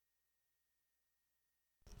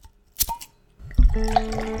Welcome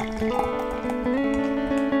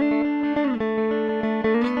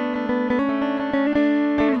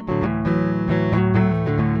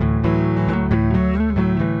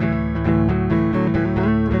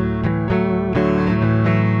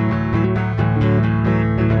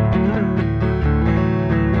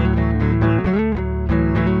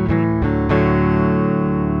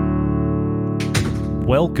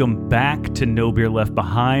back to No Beer Left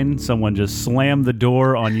Behind. Someone just slammed the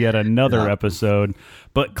door on yet another episode,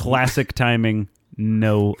 but classic timing,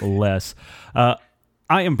 no less. I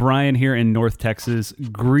am Brian here in North Texas,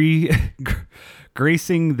 gracing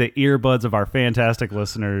the earbuds of our fantastic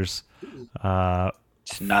listeners.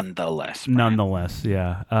 Nonetheless,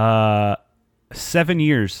 yeah. 7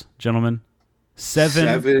 years, gentlemen.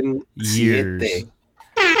 Seven years.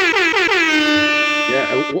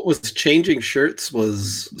 Yeah, what was changing shirts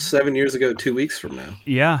was 7 years ago, 2 weeks from now.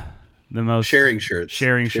 Yeah, the most sharing shirts.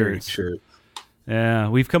 Yeah,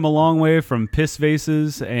 we've come a long way from piss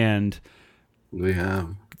vases and we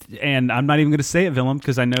have. And I'm not even going to say it, Willem,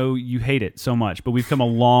 because I know you hate it so much. But we've come a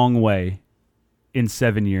long way in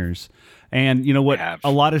 7 years, and you know what?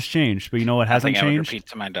 A lot has changed, but you know what hasn't changed? I would repeat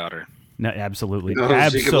to my daughter. No, absolutely, no,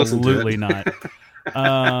 absolutely not.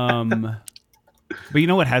 But you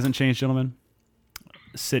know what hasn't changed, gentlemen?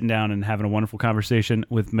 Sitting down and having a wonderful conversation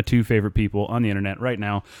with my two favorite people on the internet right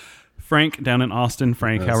now. Frank down in Austin.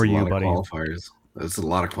 Frank, how are you, buddy? That's a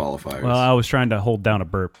lot of qualifiers. Well, I was trying to hold down a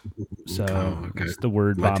burp, so it's the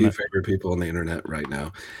word my vomit. Two favorite people on the internet right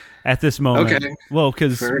now. At this moment, okay. Well,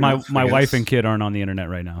 because my wife and kid aren't on the internet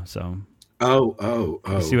right now, so. Oh!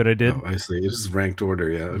 You see what I did? Oh, I see. It's just ranked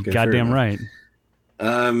order, yeah. Okay, goddamn right.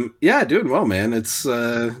 Yeah, doing well, man. It's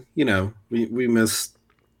we missed a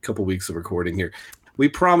couple weeks of recording here. We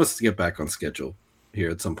promised to get back on schedule here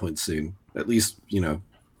at some point soon. At least,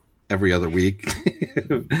 every other week.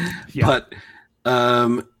 Yeah. But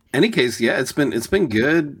any case, yeah, it's been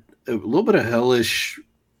good. A little bit of hellish,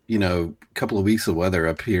 couple of weeks of weather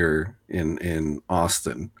up here in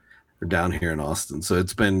Austin, or down here in Austin. So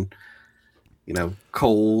it's been,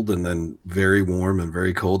 cold and then very warm and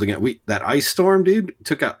very cold again. That ice storm, dude,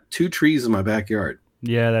 took out 2 trees in my backyard.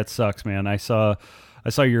 Yeah, that sucks, man. I saw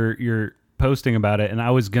your posting about it, and I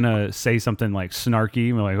was gonna say something like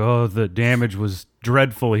snarky, like, "Oh, the damage was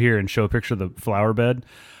dreadful here," and show a picture of the flower bed.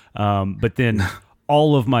 But then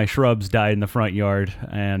all of my shrubs died in the front yard,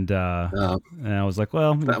 and I was like,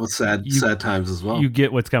 "Well, that was sad times as well." You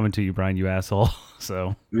get what's coming to you, Brian, you asshole.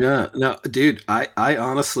 So yeah, no, dude, I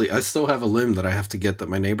honestly, I still have a limb that I have to get that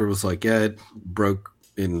my neighbor was like, "Yeah, it broke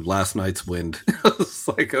in last night's wind." I was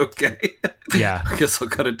like, okay, yeah, I guess I'll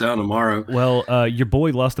cut it down tomorrow. Well, your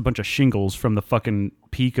boy lost a bunch of shingles from the fucking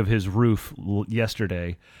peak of his roof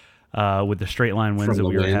yesterday with the straight line winds that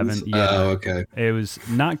we were having. Yeah, okay, it was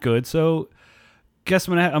not good. So guess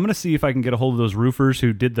I'm gonna see if I can get a hold of those roofers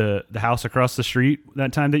who did the house across the street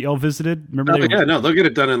that time that y'all visited. Remember? They'll get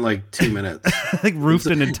it done in like 2 minutes. Like roofed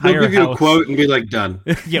an entire house. They'll give you a quote and be like, done.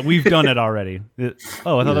 Yeah, we've done it already. I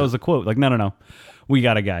thought that was a quote. Like, no. We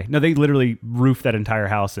got a guy. No, they literally roofed that entire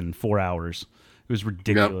house in 4 hours. It was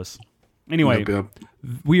ridiculous. Yep. Anyway,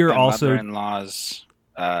 we are also... My mother-in-law's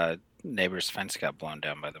neighbor's fence got blown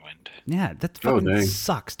down by the wind. Yeah, that fucking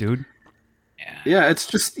sucks, dude. Yeah, it's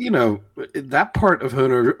just, that part of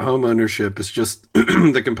home ownership is just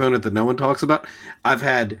the component that no one talks about. I've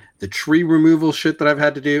had the tree removal shit that I've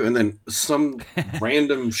had to do, and then some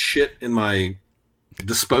random shit in my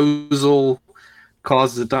disposal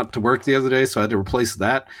caused it not to work the other day, so I had to replace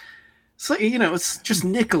that. So, it's just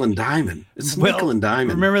nickel and diamond. Nickel and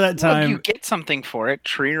diamond. Remember that time? Well, you get something for it.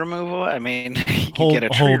 Tree removal. I mean, you get a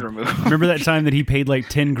tree removal. Remember that time that he paid like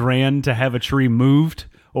 $10,000 to have a tree moved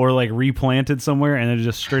or like replanted somewhere, and it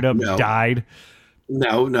just straight up died?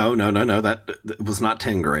 No. That was not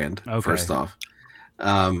 $10,000. Okay. First off,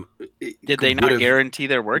 did they not guarantee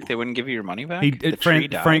their work? They wouldn't give you your money back.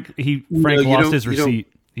 Frank lost his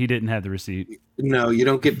receipt. He didn't have the receipt. No, you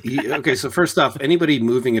don't get... Okay, so first off, anybody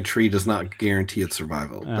moving a tree does not guarantee its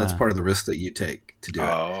survival. That's part of the risk that you take to do it.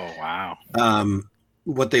 Oh, wow.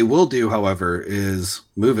 What they will do, however, is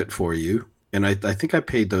move it for you. And I think I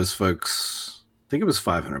paid those folks... I think it was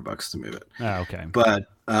 $500 to move it. Oh, okay. But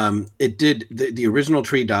it did... The original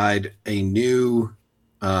tree died. A new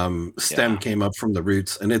stem came up from the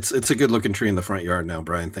roots. And it's a good-looking tree in the front yard now,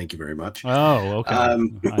 Brian. Thank you very much. Oh, okay.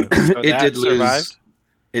 It did lose... Survived?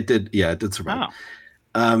 It did, yeah, it did survive.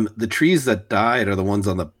 Oh. The trees that died are the ones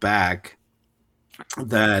on the back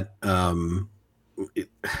that,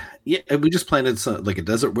 we just planted like a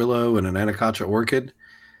desert willow and an Anacacha orchid.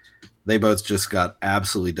 They both just got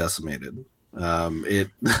absolutely decimated. I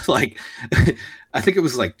think it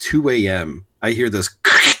was like 2 a.m. I hear this,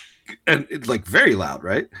 and it's like very loud,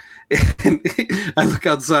 right? And I look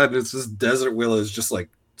outside, and it's this desert willows just like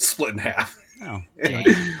split in half. Oh,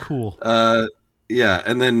 cool. Yeah,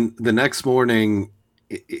 and then the next morning,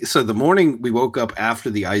 so the morning we woke up after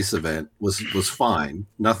the ice event was fine.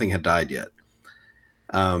 Nothing had died yet.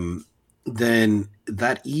 Then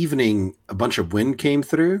that evening, a bunch of wind came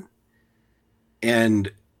through,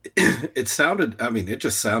 and it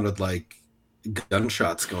just sounded like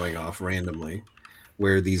gunshots going off randomly,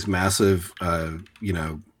 where these massive,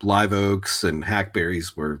 live oaks and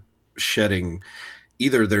hackberries were shedding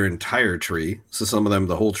either their entire tree. So some of them,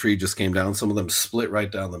 the whole tree just came down. Some of them split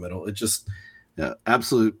right down the middle. It just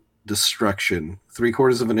absolute destruction.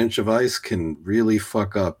 3/4 of an inch of ice can really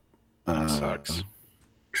fuck up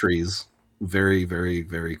trees very, very,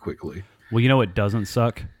 very quickly. Well, you know what doesn't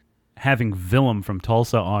suck? Having Willem from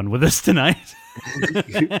Tulsa on with us tonight.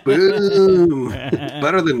 Boom!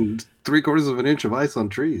 Better than 3/4 of an inch of ice on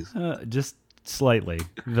trees. Just slightly.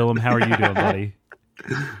 Willem, how are you doing, buddy?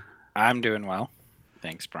 I'm doing well.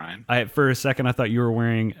 Thanks, Brian. For a second, I thought you were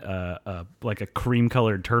wearing like a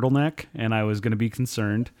cream-colored turtleneck, and I was going to be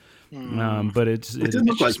concerned. But it didn't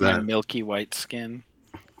look like my that. Milky white skin.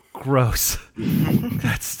 Gross.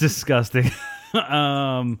 That's disgusting.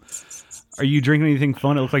 Are you drinking anything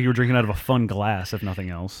fun? It looked like you were drinking out of a fun glass, if nothing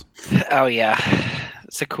else. Oh, yeah.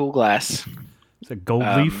 It's a cool glass. It's a gold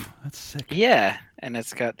leaf? That's sick. Yeah, and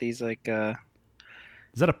it's got these like... Is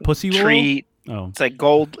that a pussy tree? Oh. It's like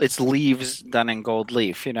gold. It's leaves done in gold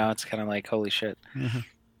leaf. It's kind of like, holy shit.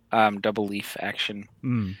 Mm-hmm. Double leaf action.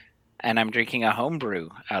 Mm. And I'm drinking a homebrew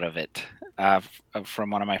out of it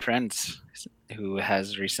from one of my friends who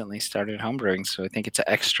has recently started homebrewing. So I think it's an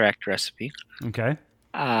extract recipe. Okay.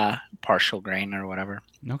 Partial grain or whatever.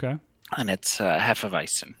 Okay. And it's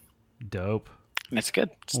Hefeweizen. Dope. And it's good.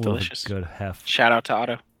 It's delicious. Good hef. Shout out to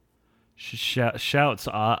Otto. Shouts,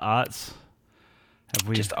 Otts. Have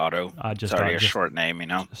we just Otto? Just Sorry, a short name,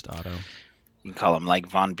 Just Otto. You can call him like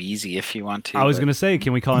Von Beezy if you want to. I was going to say,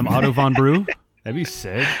 can we call him Otto Von Brew? That'd be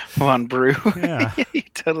sick. Von Brew. Yeah. You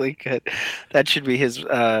totally could. That should be his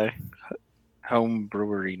home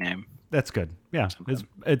brewery name. That's good. Yeah.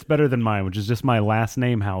 It's better than mine, which is just my last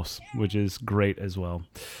name house, which is great as well.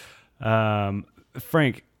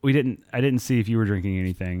 Frank, I didn't see if you were drinking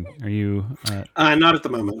anything. Are you? Not at the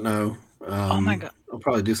moment, no. Oh my God. I'll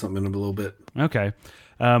probably do something in a little bit. Okay.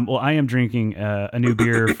 Well, I am drinking a new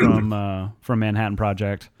beer from Manhattan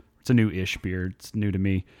Project. It's a new-ish beer. It's new to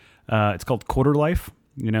me. It's called Quarter Life.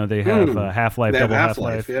 They have Half-Life, Double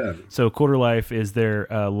Half-Life. Yeah. So Quarter Life is their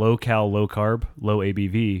low-cal, low-carb, low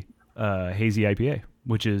ABV hazy IPA,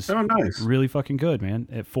 which is nice. Really fucking good, man.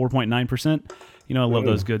 At 4.9%. I love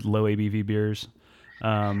those good low ABV beers.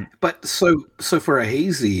 But so for a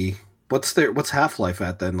hazy, what's Half-Life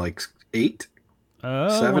at then? Like 8? 7,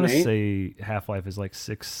 I want to 8? say Half-Life is like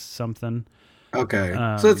 6 something. Okay,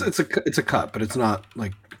 so it's a cut, but it's not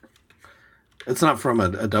like it's not from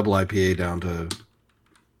a double IPA down to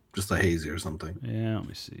just a hazy or something. Yeah, let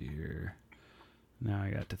me see here. Now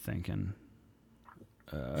I got to thinking.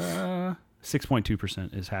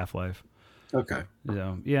 6.2% is Half-Life. Okay.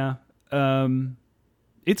 So yeah,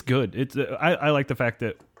 it's good. It's I like the fact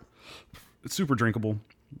that it's super drinkable.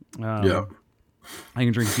 Yeah. I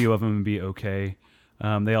can drink a few of them and be okay.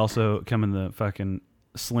 They also come in the fucking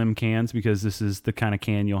slim cans because this is the kind of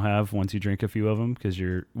can you'll have once you drink a few of them because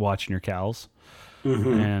you're watching your calories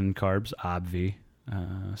and carbs, obvi.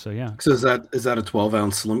 So yeah. So is that a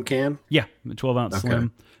 12-ounce slim can? Yeah, a 12-ounce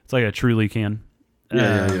slim. It's like a Truly can.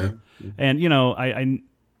 Yeah. And I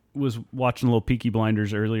was watching a little Peaky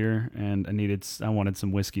Blinders earlier, and I wanted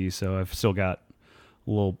some whiskey, so I've still got a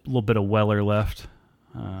little bit of Weller left.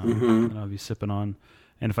 That I'll be sipping on.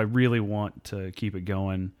 And if I really want to keep it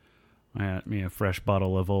going, I got me a fresh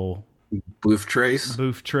bottle of old Boof Trace.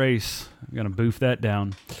 Boof Trace. I'm gonna boof that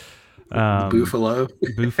down. Buffalo.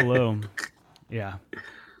 Buffalo. Yeah.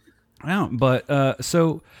 Wow. But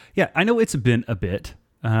so yeah, I know it's been a bit.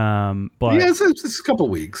 But yeah, it's a couple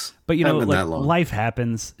weeks. But like life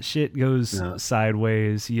happens, shit goes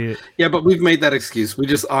sideways. Yeah, but we've made that excuse. We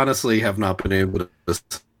just honestly have not been able to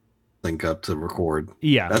link up to record.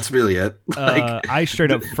 Yeah, that's really it. I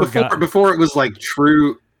straight up forgot. Before it was like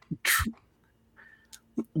true,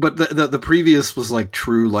 but the previous was like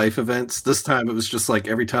true life events. This time it was just like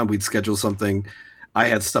every time we'd schedule something, I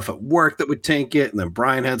had stuff at work that would tank it, and then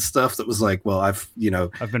Brian had stuff that was like, well, I've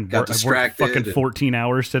been got distracted. I've worked fucking 14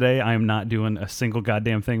 hours today. I am not doing a single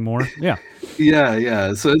goddamn thing more. Yeah,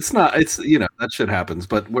 yeah. So it's that shit happens,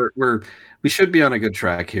 but we should be on a good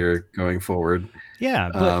track here going forward. Yeah,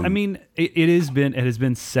 but I mean, it has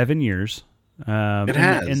been 7 years It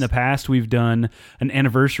has. In the past, we've done an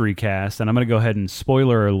anniversary cast, and I'm going to go ahead and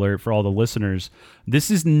spoiler alert for all the listeners.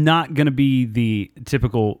 This is not going to be the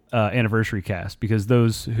typical anniversary cast, because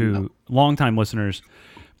those who longtime listeners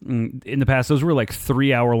in the past, those were like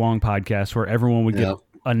 3-hour long podcasts where everyone would get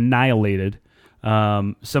annihilated.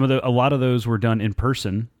 A lot of those were done in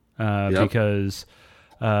person because.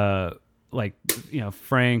 Like,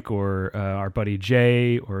 Frank or our buddy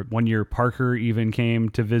Jay, or one year Parker even came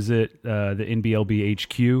to visit the NBLB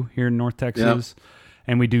HQ here in North Texas.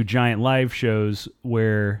 And we do giant live shows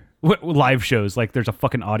like there's a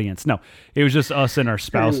fucking audience. No, it was just us and our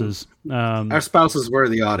spouses. Our spouses were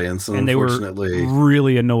the audience, and they were unfortunately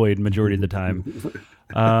really annoyed majority of the time.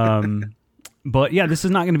 But yeah, this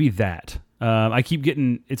is not going to be that. I keep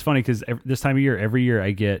getting, it's funny because this time of year, every year I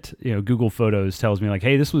get, Google Photos tells me like,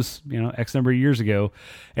 hey, this was, X number of years ago.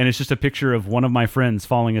 And it's just a picture of one of my friends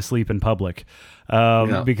falling asleep in public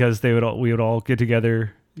because we would all get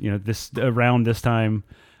together, around this time,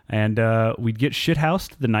 and we'd get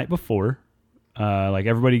shithoused the night before. Like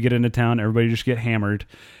everybody get into town, everybody just get hammered.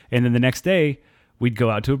 And then the next day we'd go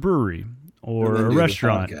out to a brewery or a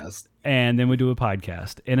restaurant, and then we'd do a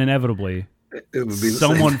podcast. And inevitably, it would be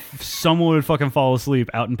someone would fucking fall asleep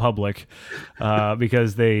out in public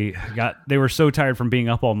because they were so tired from being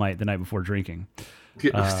up all night the night before drinking.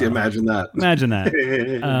 Just imagine that. Imagine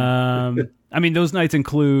that. I mean, those nights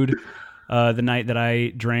include the night that I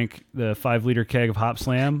drank the 5-liter keg of Hop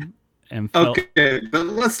Slam and felt... Okay, but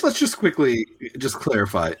let's just quickly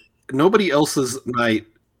clarify. Nobody else's night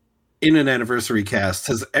in an anniversary cast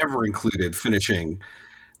has ever included finishing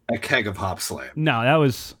a keg of Hop Slam. No, that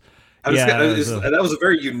was... that was a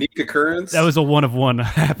very unique occurrence. That was a one-of-one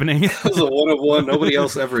happening. That was a one-of-one. Nobody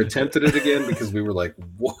else ever attempted it again because we were like,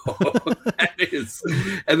 whoa, that is.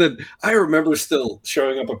 And then I remember still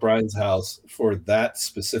showing up at Brian's house for that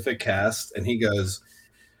specific cast, and he goes,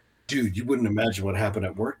 dude, you wouldn't imagine what happened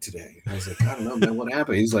at work today. I was like, I don't know, man, what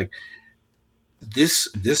happened? He's like, this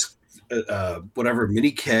whatever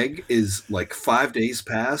mini keg is like 5 days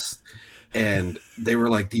past. And they were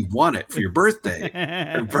like, do you want it for your birthday?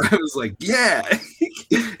 And Brian was like, yeah.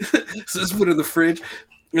 So this put in the fridge.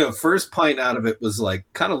 First pint out of it was like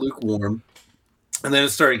kind of lukewarm. And then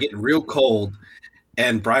it started getting real cold.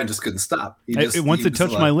 And Brian just couldn't stop. Once it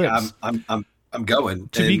touched my lips. I'm going.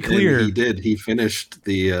 To be clear. He did. He finished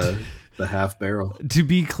the half barrel. To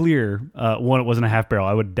be clear, one, it wasn't a half barrel.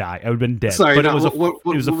 I would die. I would have been dead. Sorry, but no, it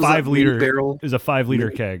was a 5-liter barrel. It was a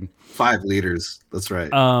 5-liter keg. 5 liters. That's right.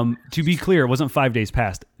 To be clear, it wasn't 5 days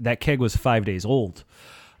past. That keg was 5 days old.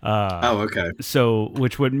 Okay. So,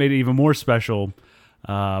 which would made it even more special.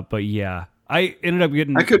 But yeah, I ended up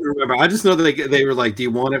getting. I couldn't remember. I just know that they were like, "Do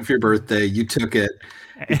you want it for your birthday?" You took it.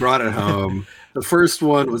 You brought it home. The first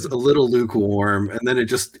one was a little lukewarm, and then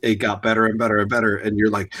it got better and better and better. And you're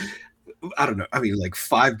like, I don't know. I mean, like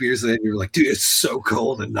 5 beers in, you're like, dude, it's so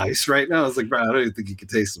cold and nice right now. I was like, bro, I don't even think you can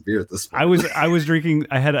taste the beer at this point. I was drinking.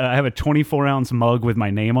 I have a 24-ounce mug with my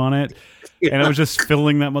name on it, and I was just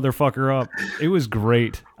filling that motherfucker up. It was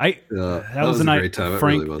great. That was a great time.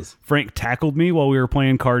 Frank, it really was. Frank tackled me while we were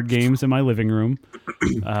playing card games in my living room.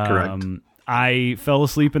 Correct. I fell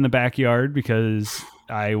asleep in the backyard because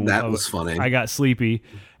that was funny. I got sleepy.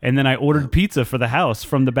 And then I ordered pizza for the house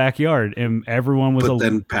from the backyard, and everyone was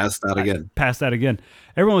then passed out again.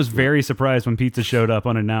 Everyone was very surprised when pizza showed up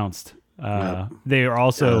unannounced. They are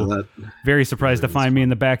also very surprised to find me in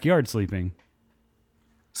the backyard sleeping.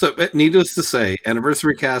 So, needless to say,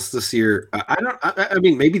 anniversary cast this year. I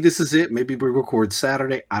mean, maybe this is it. Maybe we record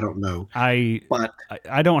Saturday. I don't know. I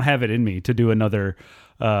don't have it in me to do another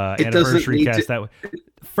anniversary cast that way.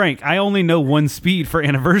 Frank, I only know one speed for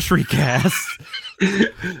anniversary casts.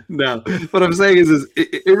 No, what I'm saying is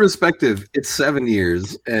irrespective, it's 7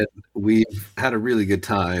 years, and we've had a really good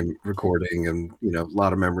time recording, and a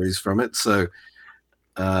lot of memories from it. So,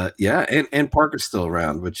 and Parker's still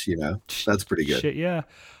around, which that's pretty good. Shit, yeah.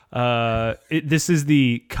 This is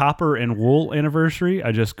the Copper and Wool anniversary.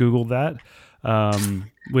 I just googled that.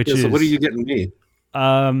 So what are you getting me?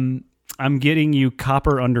 I'm getting you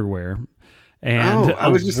copper underwear. And I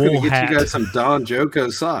was just going to get you guys some Don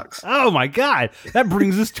Joko socks. Oh my God. That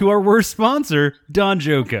brings us to our worst sponsor, Don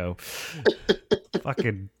Joko.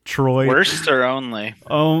 Fucking Troy. Worst or only?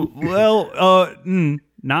 Oh, well,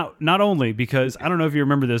 not only, because I don't know if you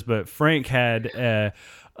remember this, but Frank had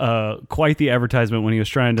quite the advertisement when he was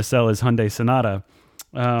trying to sell his Hyundai Sonata.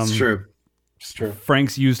 It's true.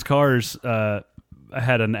 Frank's used cars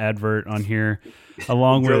had an advert on here,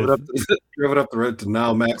 along drove with it up the road to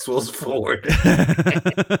now Maxwell's Ford.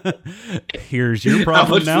 Here's your How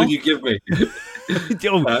problem much now. will you give me?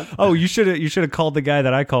 Oh, you should have called the guy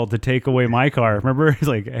that I called to take away my car. Remember, he's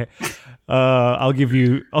like, hey, I'll give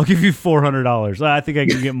you $400. I think I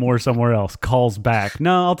can get more somewhere else. Calls back.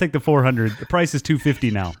 No, I'll take the $400. The price is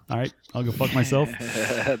 $250 now. All right, I'll go fuck myself.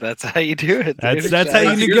 That's how you do it. Dude. That's how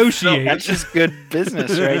you negotiate. That's just good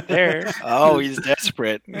business right there. Oh, he's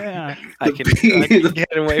desperate. Yeah, I can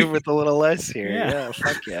get away with a little less here. Yeah,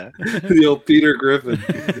 fuck yeah. The old Peter Griffin.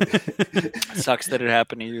 Sucks that it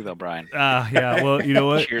happened to you though, Brian. yeah. Well, you know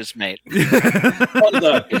what? Cheers, mate. Hold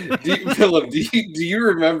on. Philip, do you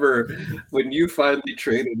remember when you finally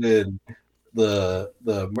traded in the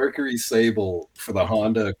Mercury Sable for the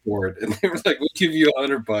Honda Accord, and they were like, "We'll give you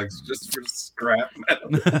 $100 just for scrap metal"?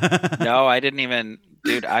 No, I didn't even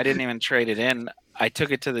trade it in. I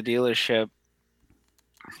took it to the dealership.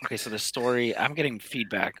 Okay, so the story, I'm getting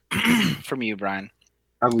feedback from you, Brian.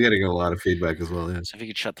 I'm getting a lot of feedback as well. Yeah. So if you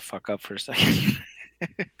could shut the fuck up for a second.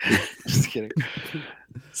 Just kidding.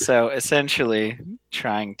 So essentially,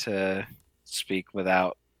 trying to speak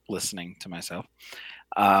without listening to myself.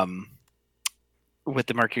 With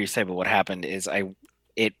the Mercury Sable, what happened is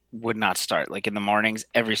it would not start. Like in the mornings,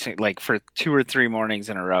 for 2 or 3 mornings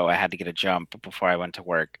in a row, I had to get a jump before I went to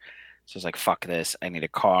work. So I was like, fuck this. I need a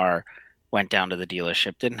car. Went down to the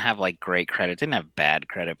dealership. Didn't have like great credit. Didn't have bad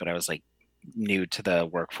credit, but I was like new to the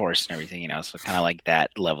workforce and everything, so kind of like that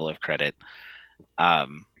level of credit.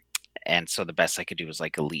 And so the best I could do was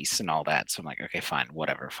like a lease and all that. So I'm like, okay, fine,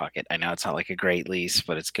 whatever, fuck it. I know it's not like a great lease,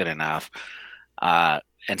 but it's good enough.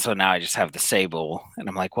 And so now I just have the Sable, and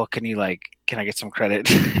I'm like, well, can I get some credit?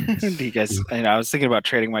 Do you guys? I was thinking about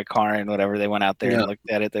trading my car and whatever. They went out there and looked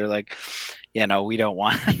at it. They're like, yeah, no, we don't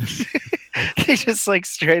want. They just like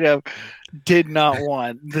straight up did not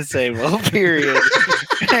want the Sable, period.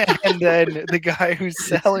 And then the guy who's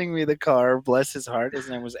selling me the car, bless his heart, his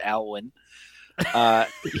name was Alwyn.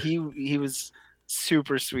 He was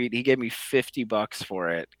super sweet. He gave me $50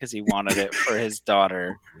 for it because he wanted it for his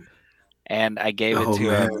daughter. And I gave it to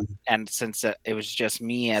him. And since it was just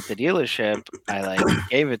me at the dealership, I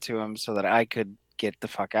gave it to him so that I could get the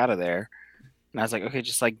fuck out of there. And I was like, okay,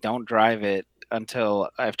 just don't drive it until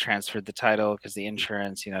I've transferred the title, because the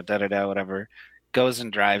insurance, whatever. Goes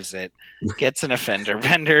and drives it, gets an offender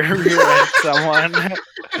bender, rear-ends someone.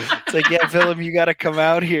 It's like, yeah, Philip, you got to come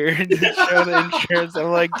out here and show the insurance.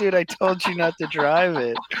 I'm like, dude, I told you not to drive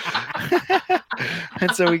it.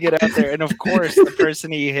 And so we get out there, and of course, the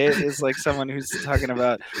person he hit is like someone who's talking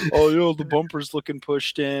about, oh, the bumper's looking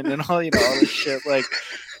pushed in and all, all this shit. Like,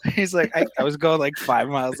 he's like, I was going 5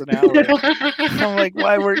 miles an hour. I'm like,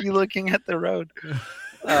 why weren't you looking at the road?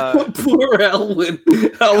 Poor Elwin.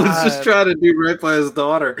 Elwin's just trying to do right by his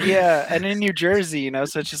daughter. Yeah, and in New Jersey,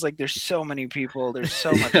 so it's just there's so many people, there's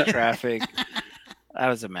so much traffic. That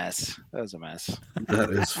was a mess. That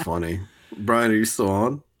is funny. Brian, are you still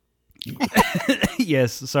on?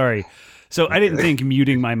 Yes, sorry. So I didn't think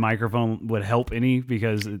muting my microphone would help any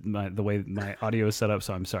because the way my audio is set up.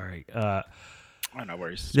 So I'm sorry. Oh, no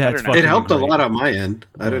worries. Yeah, it helped a lot on my end.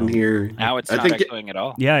 I didn't hear. Now it's not echoing at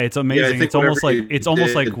all. Yeah, it's amazing. Yeah, it's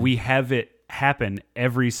almost like we have it happen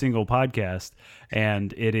every single podcast,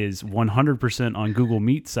 and it is 100% on Google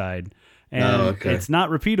Meet side. And it's not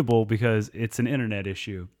repeatable because it's an internet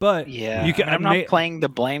issue. But yeah, I'm not playing the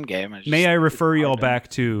blame game. May I refer y'all back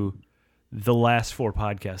to the last 4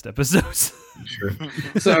 podcast episodes? Sure.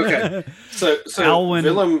 So Alwyn,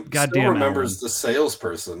 Willem goddamn still remembers Alwyn. The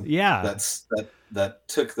salesperson. Yeah, that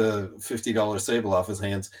took the $50 Sable off his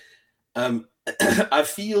hands. I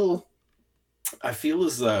feel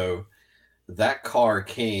as though that car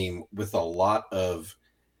came with a lot of.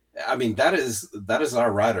 I mean, that is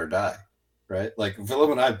our ride or die, right? Like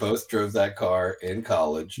Willem and I both drove that car in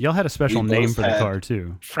college. Y'all had a special name for the car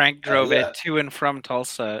too. Frank drove it to and from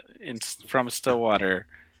Tulsa from Stillwater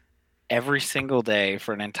every single day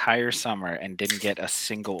for an entire summer and didn't get a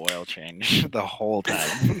single oil change the whole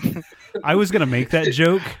time. I was gonna make that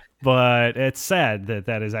joke, but it's sad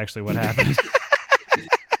that is actually what happened.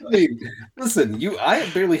 I mean, listen, I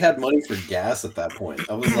barely had money for gas at that point.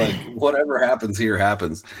 I was like, whatever happens here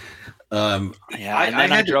happens. I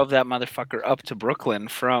drove that motherfucker up to Brooklyn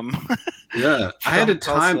from. Yeah, I had to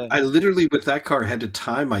time. Tulsa. I literally with that car had to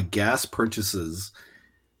time my gas purchases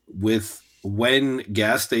with when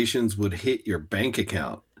gas stations would hit your bank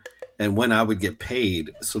account and when I would get paid,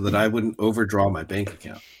 so that I wouldn't overdraw my bank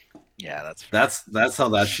account. Yeah, that's how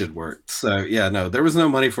that should work. So yeah, no, there was no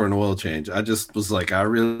money for an oil change. I just was like, I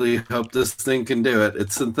really hope this thing can do it.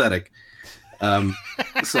 It's synthetic.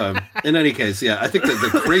 So in any case, yeah, I think that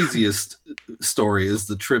the craziest story is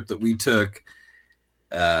the trip that we took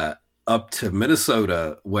up to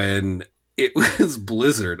Minnesota when it was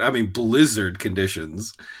blizzard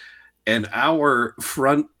conditions, and our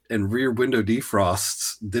front and rear window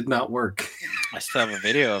defrosts did not work. I still have a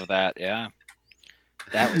video of that. Yeah,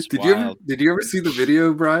 that was Did wild. you ever see the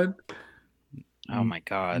video, Brian? Oh my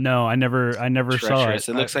god! No, I never saw it.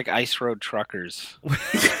 It looks like ice road truckers.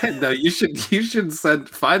 No, you should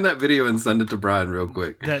find that video and send it to Brian real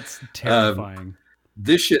quick. That's terrifying.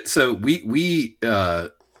 This shit. So we we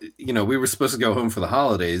were supposed to go home for the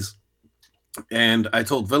holidays, and I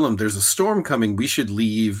told Willem there's a storm coming. We should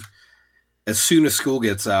leave as soon as school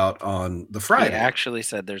gets out on the Friday. He actually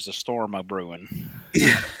said there's a storm a brewing.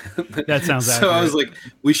 Yeah. That sounds so accurate. I was like,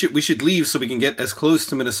 we should leave so we can get as close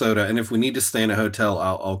to Minnesota, and if we need to stay in a hotel,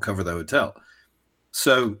 I'll cover the hotel.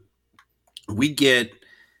 So we get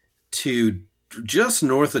to just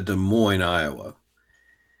north of Des Moines, Iowa,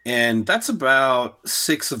 and that's about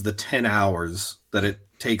 6 of the 10 hours that it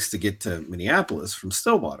takes to get to Minneapolis from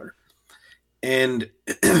Stillwater. And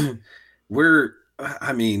we're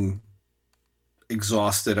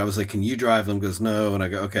exhausted. I was like, can you drive? Him goes, no. And I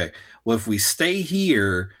go, okay, well, if we stay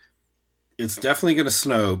here, it's definitely going to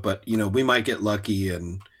snow, but we might get lucky,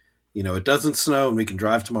 and it doesn't snow and we can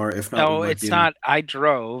drive tomorrow. If not, no, it's not. I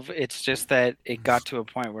drove. It's just that it got to a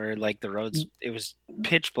point where like the roads, it was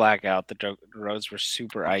pitch black out. The roads were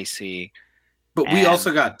super icy. But we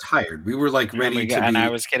also got tired. We were like ready to and I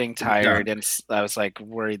was getting tired, and I was like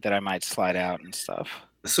worried that I might slide out and stuff.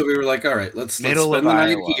 So we were like, all right, let's spend the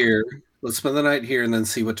night here. Let's spend the night here and then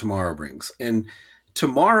see what tomorrow brings. And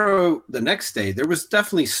tomorrow, the next day, there was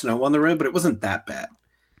definitely snow on the road, but it wasn't that bad.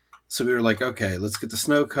 So we were like, okay, let's get the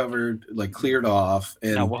snow covered, like cleared off.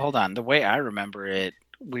 And no, well, hold on. The way I remember it,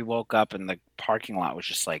 we woke up and the parking lot was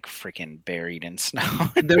just like freaking buried in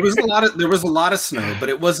snow. there was a lot of snow, but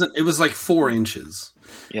it was like 4 inches.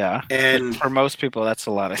 Yeah. And for most people, that's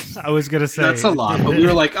a lot of. I was gonna say that's a lot, but we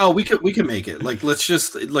were like, oh, we can make it. Like, let's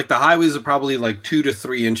just like the highways are probably like 2 to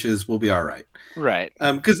 3 inches. We'll be all right. Right.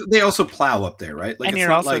 Because they also plow up there, right? Like, and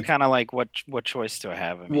you're also kind of like, what choice do I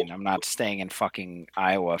have? I mean, I'm not staying in fucking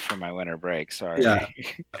Iowa for my winter break. Sorry. Yeah.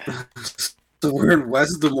 So we're in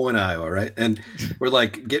West Des Moines, Iowa, right? And we're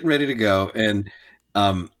like getting ready to go, and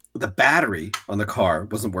the battery on the car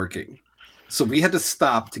wasn't working, so we had to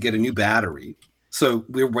stop to get a new battery. So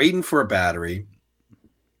we were waiting for a battery.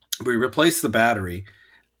 We replaced the battery,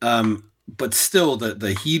 but still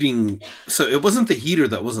the heating. So it wasn't the heater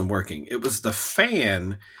that wasn't working; it was the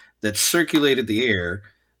fan that circulated the air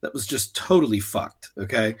that was just totally fucked.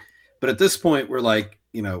 Okay, but at this point, we're like,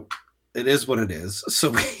 it is what it is.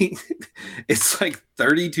 So it's like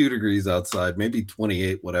 32 degrees outside, maybe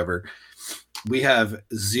 28, whatever. We have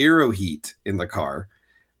zero heat in the car.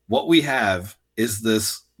 What we have is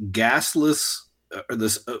this gasless, or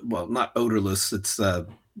this, not odorless, it's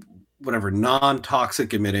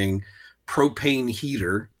non-toxic emitting propane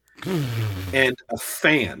heater and a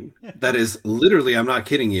fan that is literally, I'm not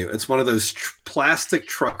kidding you, it's one of those plastic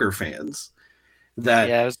trucker fans that.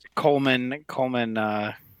 Yeah, it was Coleman. Coleman,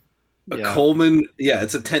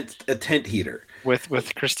 it's a tent heater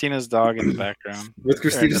with Christina's dog in the background. With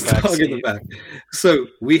Christina's dog in the back. So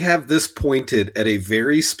we have this pointed at a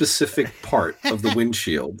very specific part of the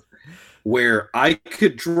windshield where I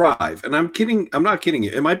could drive, and I'm not kidding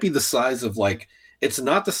you. It might be the size of it's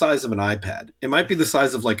not the size of an iPad. It might be the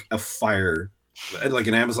size of like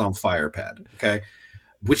an Amazon Fire Pad. Okay.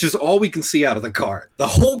 Which is all we can see out of the car. The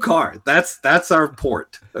whole car. That's our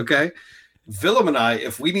port. Okay. Willem and I,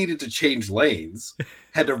 if we needed to change lanes,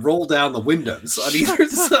 had to roll down the windows on either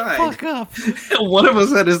side. Fuck up. And one of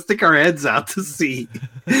us had to stick our heads out to see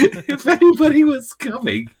if anybody was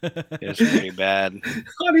coming. It's pretty bad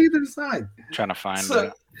on either side. Trying to find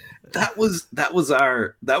it. That was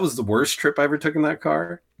the worst trip I ever took in that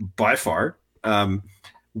car by far.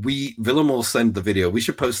 Willem will send the video. We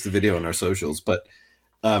should post the video on our socials, but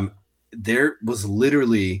there was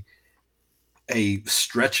literally a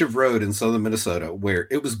stretch of road in southern Minnesota where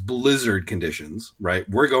it was blizzard conditions, right?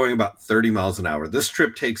 We're going about 30 miles an hour. This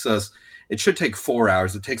trip it should take 4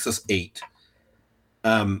 hours. It takes us 8.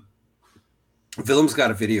 Willem's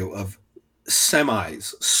got a video of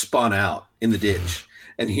semis spun out in the ditch.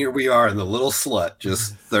 And here we are in the little slut,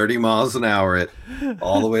 just 30 miles an hour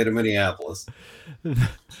all the way to Minneapolis.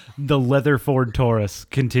 The leather Ford Taurus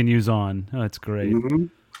continues on. Oh, that's great. Mm-hmm.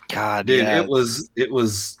 God, dude, yeah. it was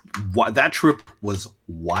that trip was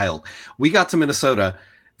wild. We got to Minnesota.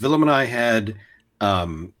 Willem and I had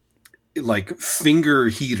like finger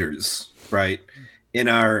heaters, right, in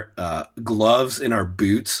our gloves, in our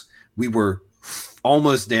boots. We were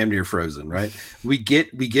almost damn near frozen. Right? We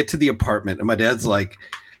get to the apartment, and my dad's like,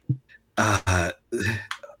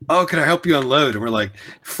 "Oh, can I help you unload?" And we're like,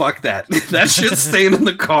 "Fuck that! That shit's staying in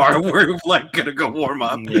the car. We're like gonna go warm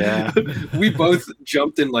up." Yeah. We both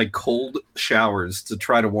jumped in like cold showers to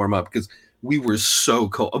try to warm up because we were so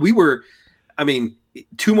cold. I mean,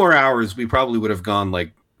 2 more hours, we probably would have gone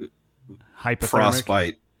like Hypothermic?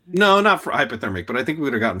 frostbite. No, not for hypothermic, but I think we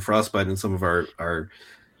would have gotten frostbite in some of our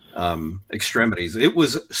extremities. It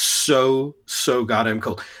was so goddamn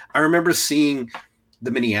cold. I remember seeing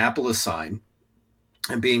the Minneapolis sign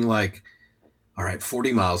and being like, all right,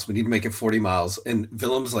 40 miles. We need to make it 40 miles. And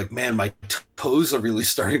Willem's like, man, my toes are really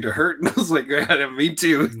starting to hurt. And I was like, yeah, me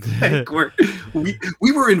too. Like,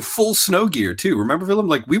 we were in full snow gear too. Remember, Willem?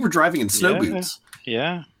 Like we were driving in snow boots.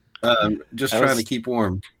 Yeah. Just That trying was to keep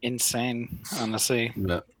warm. Insane, honestly.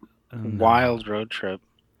 No, Wild road trip.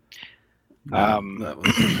 that was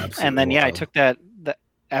absolutely And then I wild. took that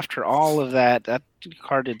after all of that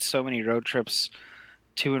car did so many road trips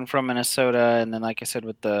to and from Minnesota, and then like I said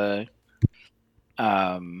with the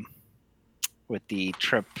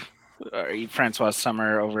trip Francois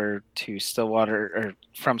summer over to Stillwater, or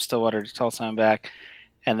from Stillwater to Tulsa and back.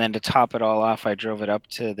 And then to top it all off, I drove it up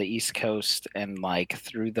to the East Coast and like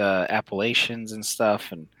through the Appalachians and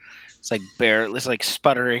stuff, and it's like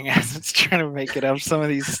sputtering as it's trying to make it up some of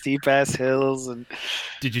these steep ass hills. And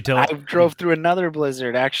Did you tell? I drove through another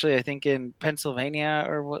blizzard, actually. I think in Pennsylvania,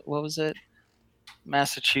 or what was it?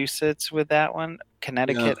 Massachusetts with that one,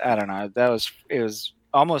 Connecticut. I don't know. It was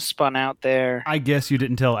almost spun out there. I guess you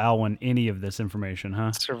didn't tell Alwyn any of this information,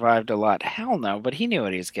 huh? Survived a lot. Hell no, but he knew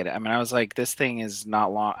what he was getting. I mean, I was like, this thing is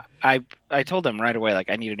not long. I told him right away,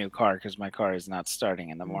 like, I need a new car because my car is not starting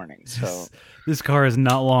in the morning. So This car is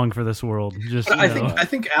not long for this world. Just But I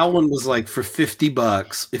think Alwyn was like, for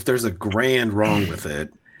 $50, if there's a grand wrong with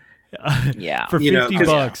it, yeah. for you know,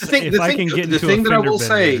 $50, 'cause if I can get into the thing a that I fender will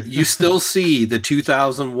say, bender. you still see the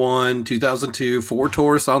 2001, 2002 Ford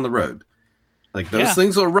Taurus on the road. Like those Yeah.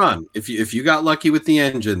 things will run. If you got lucky with the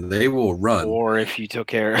engine, they will run. Or if you took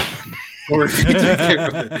care of Or if you take care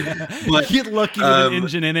of it. But Get lucky with an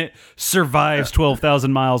engine in it, survives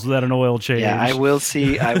 12,000 miles without an oil change. Yeah, I will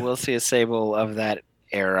see a Sable of that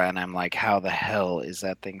era, and I'm like, how the hell is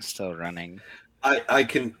that thing still running? I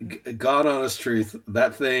can, God honest truth,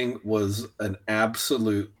 that thing was an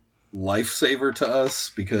absolute lifesaver to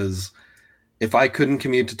us, because if I couldn't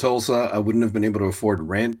commute to Tulsa, I wouldn't have been able to afford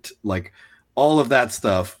rent. Like all of that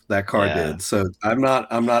stuff that car Yeah. did. So I'm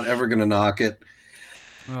not ever gonna knock it.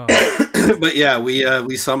 Oh. But yeah,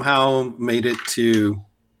 we somehow made it to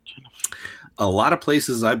a lot of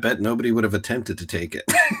places I bet nobody would have attempted to take it.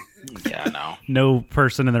 Yeah, no. No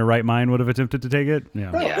person in their right mind would have attempted to take it.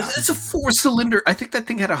 Yeah. Yeah. It's a 4-cylinder. I think that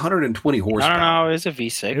thing had 120 I horsepower. don't know. It was a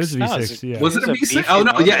V6. It was a No, V6, yeah. Was it a V6? beefy Oh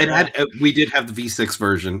no, yeah, motor, it had. We did have the V6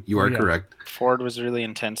 version. You are Yeah. correct. Ford was really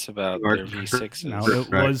intense about You are their V6s. No, it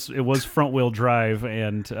Right. was front wheel drive,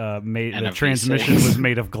 and made And the a transmission V6. was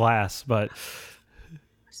made of glass. But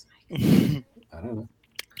I don't know.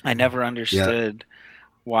 I never understood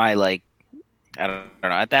why, like, I don't know.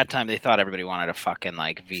 At that time, they thought everybody wanted a fucking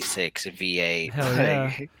like V6, V8. Hell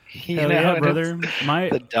like, you hell know, yeah, and brother! it's My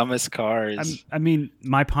the dumbest cars. I mean,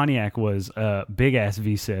 my Pontiac was a big ass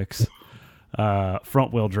V6,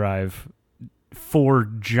 front wheel drive, 4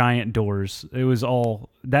 giant doors. It was all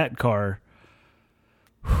that car.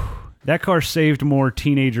 That car saved more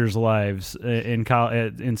teenagers' lives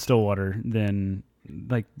in Stillwater than,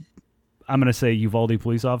 like, I'm gonna say Uvalde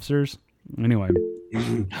police officers. Anyway,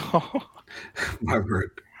 My word.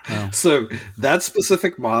 Oh. So that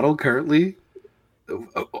specific model currently,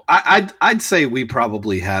 I'd say we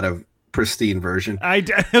probably had a pristine version.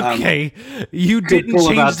 okay. You Could didn't pull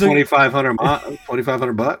change about the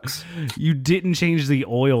 $2,500. you didn't change the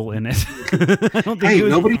oil in it. I don't think Hey, it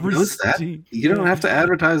was nobody knows that. pristine. You don't have to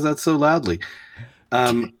advertise that so loudly.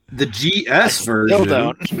 The GS Still version,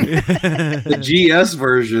 don't. the GS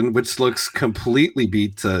version, which looks completely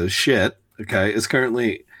beat to shit, okay, is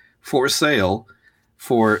currently for sale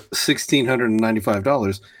for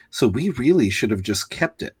 $1,695. So we really should have just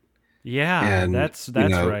kept it. Yeah, And, that's you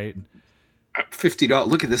know, right. $50.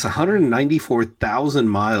 Look at this, 194,000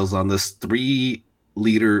 miles on this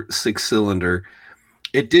 3-liter 6-cylinder.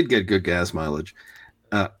 It did get good gas mileage.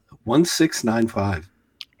 1,695.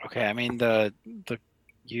 Okay, I mean the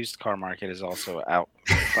used car market is also out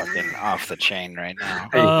fucking off the chain right now.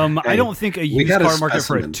 Hey, I hey, don't think a we used got a car market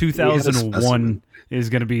for a specimen. We had a 2001 specimen. is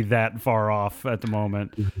going to be that far off at the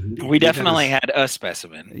moment. We definitely had a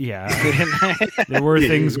specimen. Yeah, there were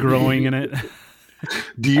things growing in it.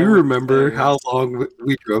 Do you I would remember say- how long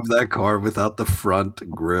we drove that car without the front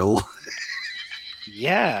grill?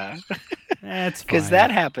 Yeah, That's because fine. that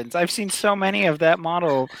happens. I've seen so many of that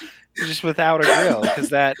model just without a grill because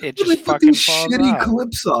that it Well, just they put fucking these falls shitty off.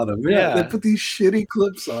 clips on them. Yeah, they put these shitty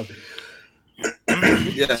clips on.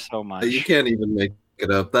 Yeah, So much. you can't even make it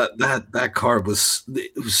up. That car was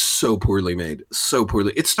so poorly made, so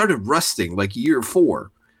poorly. It started rusting like year 4.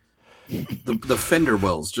 The fender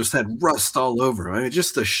wells just had rust all over. I mean,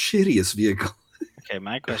 just the shittiest vehicle. Okay,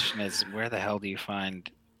 my question is, where the hell do you find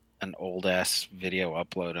an old ass video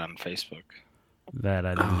upload on Facebook? That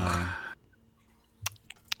I don't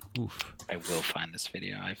know. Oof. I will find this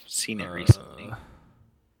video. I've seen it recently.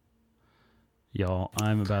 Y'all,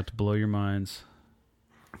 I'm about to blow your minds.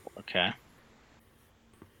 Okay.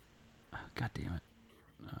 God damn it.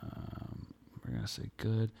 We're gonna say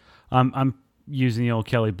good. I'm using the old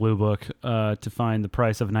Kelly Blue Book to find the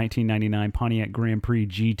price of 1999 Pontiac Grand Prix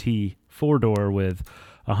GT 4-door with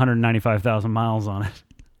 195,000 miles on it.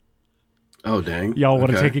 Oh dang! Y'all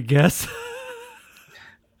want to take a guess?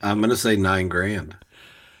 I'm gonna say $9,000.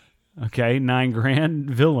 Okay,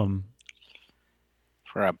 $9,000. Willem.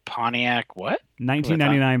 For a Pontiac, what?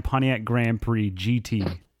 1999 Pontiac Grand Prix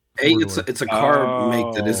GT. It's a car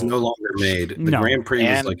make that is no longer made. The Grand Prix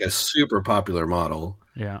was like a super popular model.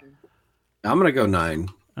 Yeah. I'm gonna go 9.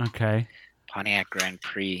 Okay. Pontiac Grand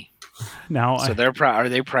Prix. Now, so are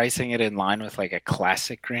they pricing it in line with like a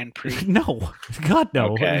classic Grand Prix? No, God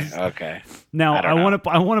no. Okay. Now I want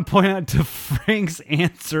to point out to Frank's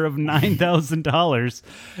answer of $9,000.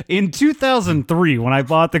 In 2003, when I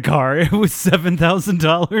bought the car, it was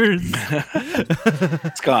 $7,000.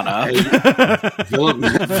 It's gone up. Hey,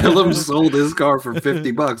 Willem sold his car for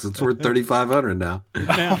 $50. It's worth $3,500 now.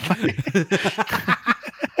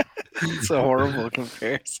 It's a horrible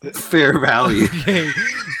comparison. Fair value. Okay,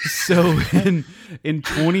 so in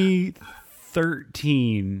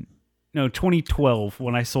 2012,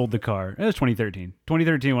 when I sold the car, it was 2013.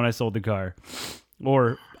 2013 when I sold the car,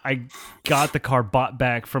 or I got the car bought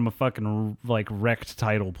back from a fucking like wrecked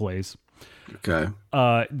title place. Okay.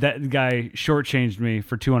 That guy shortchanged me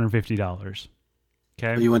for $250.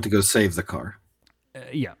 Okay. You went to go save the car.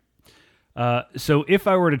 Yeah. So if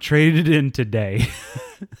I were to trade it in today,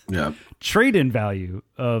 yeah, trade-in value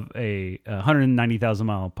of a 190,000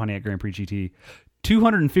 mile Pontiac Grand Prix GT,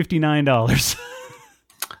 $259.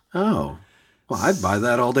 Oh, well, I'd buy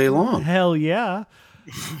that all day long. Hell yeah,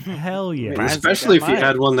 hell yeah! Especially if you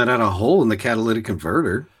had one that had a hole in the catalytic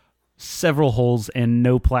converter. Several holes and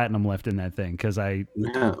no platinum left in that thing because I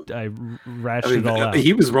ratcheted it all out.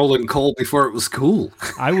 He was rolling coal before it was cool.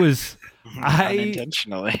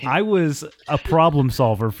 Unintentionally. I was a problem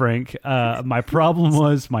solver, Frank. My problem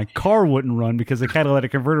was my car wouldn't run because the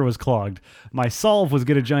catalytic converter was clogged. My solve was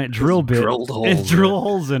get a giant drill bit and drill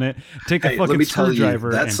holes in it. Take a fucking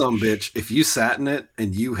screwdriver. That sumbitch, if you sat in it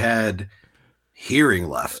and you had hearing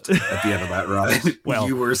left at the end of that ride, well,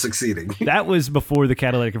 you were succeeding. That was before the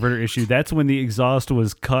catalytic converter issue. That's when the exhaust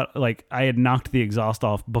was cut. Like I had knocked the exhaust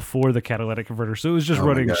off before the catalytic converter, so it was just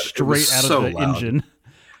running straight out of the engine.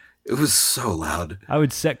 It was so loud. I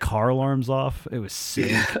would set car alarms off. It was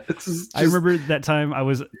sick. Yeah, I remember that time I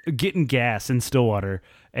was getting gas in Stillwater,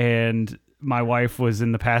 and my wife was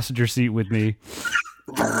in the passenger seat with me,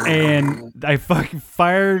 and I fucking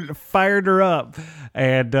fired her up,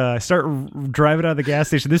 and start driving out of the gas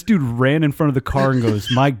station. This dude ran in front of the car and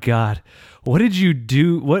goes, "My God, what did you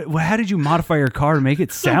do? How did you modify your car to make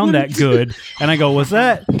it sound that good?" And I go, "What's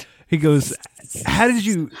that?" He goes, "How did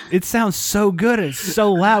you? It sounds so good. It's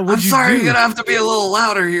so loud. What'd you do?" You're gonna have to be a little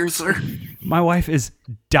louder here, sir. My wife is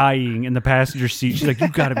dying in the passenger seat. She's like, "You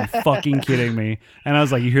gotta be fucking kidding me!" And I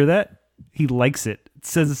was like, "You hear that? He likes it. It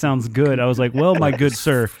says it sounds good." I was like, "Well, my good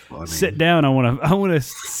sir, sit down. I want to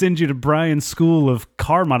send you to Brian's School of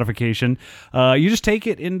Car Modification. You just take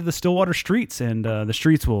it into the Stillwater streets, and the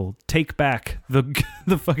streets will take back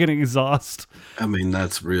the fucking exhaust." I mean,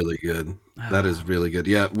 that's really good. That is really good.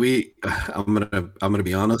 Yeah, I'm gonna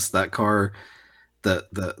be honest. That car,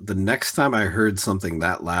 the next time I heard something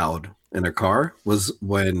that loud in a car was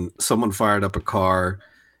when someone fired up a car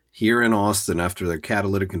here in Austin after their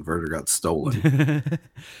catalytic converter got stolen.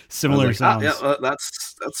 Similar sounds.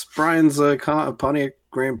 That's Brian's Pontiac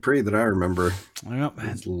Grand Prix that I remember. Yep.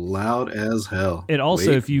 It's loud as hell. It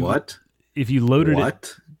also, if you loaded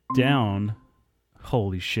it down.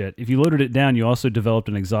 Holy shit. If you loaded it down, you also developed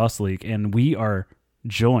an exhaust leak, and we are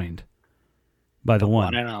joined by the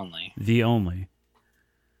one and only. The only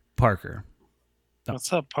Parker. Oh.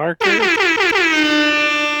 What's up, Parker?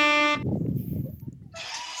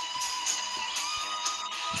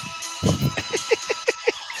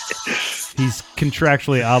 He's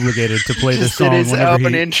contractually obligated to play this Just did song his whenever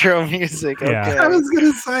own he. intro music. Yeah. Okay. I was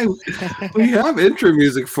gonna say we have intro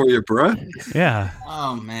music for you, bro. Yeah.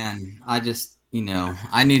 Oh man, I just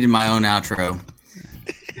I needed my own outro.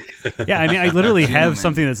 Yeah, I mean, I literally Yeah, have man.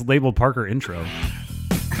 something that's labeled Parker intro.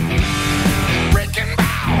 Breaking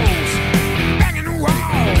balls, banging the walls,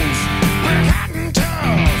 we're hot and tough,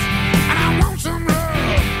 and I want some love.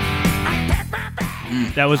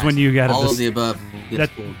 That was when you got All a of the above. that,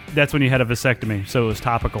 that's when you had a vasectomy, so it was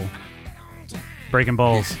topical. Breaking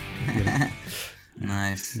balls.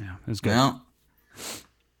 Nice. Yeah, it was good. Well,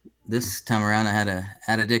 this time around I had a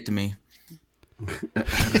addictomy.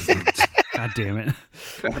 God damn it.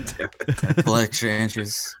 God damn it. Couple extra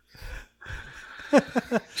inches.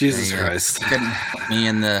 Jesus They, Christ. couldn't put me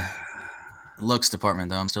in the looks department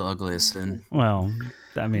though. I'm still ugly as sin. Well,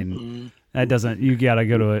 I mean, that doesn't. You gotta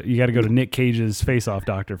go to Nick Cage's face-off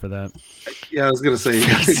doctor for that. Yeah, I was gonna say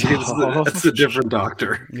that's a different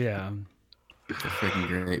doctor. Yeah, It's a freaking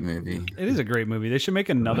great movie. it is a great movie. They should make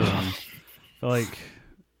another one. Like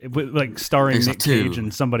starring There's Nick two. Cage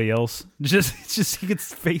and somebody else. Just he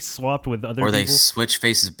gets face swapped with other Or they people. switch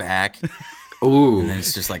faces back, Ooh. and then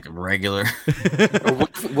it's just like regular.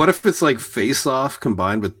 What if it's like Face Off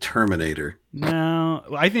combined with Terminator? No,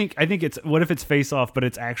 I think it's what if it's Face Off, but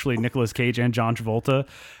it's actually Nicolas Cage and John Travolta,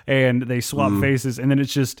 and they swap faces, and then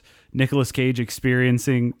it's just Nicolas Cage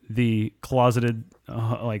experiencing the closeted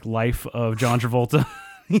like life of John Travolta.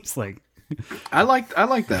 He's like, I like that. I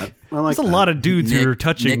like there's that. a lot of dudes who are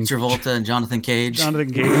touching Nick Travolta and Jonathan Cage.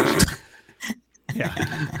 Jonathan Cage. Yeah,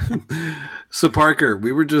 So Parker,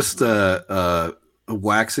 we were just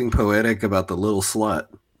waxing poetic about the little slut.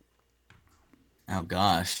 Oh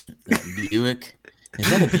gosh, that Buick. Is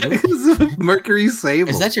that a Buick? Mercury Sable.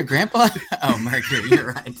 Is that your grandpa? Oh, Mercury,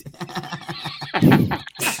 you're right.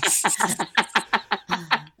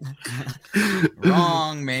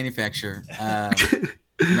 Wrong manufacturer.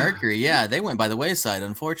 Mercury, yeah, they went by the wayside,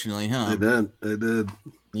 unfortunately, huh? They did.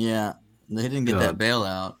 Yeah, they didn't get God. that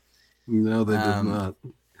bailout. No, they did Um, not.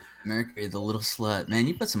 Mercury, the little slut. Man,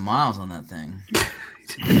 you put some miles on that thing.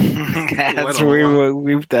 That's What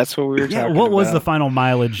a that's what we were yeah. talking What was the about. final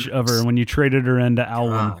mileage of her when you traded her into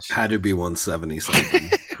Alwyn? Gosh. Had to be 170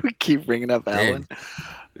 something. We keep bringing up Dude. Alan.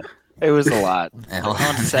 It was a lot. Hell,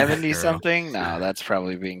 170 girl. something? No, that's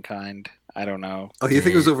probably being kind. I don't know. Oh, you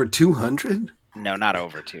think it was over 200? No, not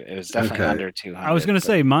over two. It was definitely Okay. under 200. I was gonna but-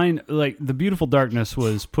 say mine, like the Beautiful Darkness,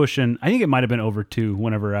 was pushing. I think it might have been over 2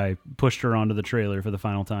 whenever I pushed her onto the trailer for the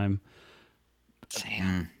final time.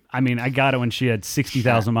 Damn. I mean, I got it when she had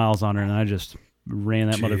 60,000 miles on her, and I just ran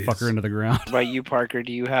that Jeez. motherfucker into the ground. What about you, Parker?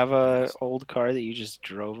 Do you have a old car that you just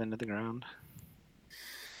drove into the ground?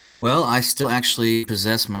 Well, I still actually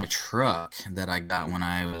possess my truck that I got when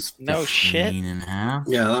I was No shit. 15 and a half.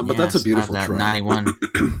 Yeah, but that's a it's beautiful not that truck. 91.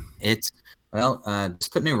 It's,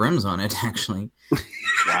 just put new rims on it, actually.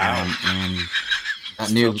 Wow. And got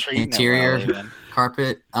Still new treating it interior well, even.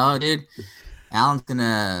 carpet. Oh, dude. Alan's going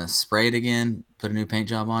to spray it again, put a new paint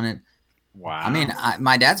job on it. Wow. I mean,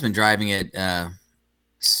 my dad's been driving it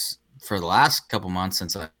for the last couple months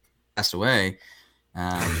since I passed away.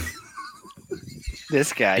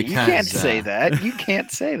 this guy, you because, can't say that. You can't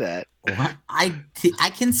say that. What? I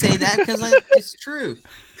can say that because it's true.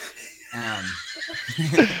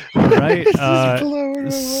 Right? Blowing my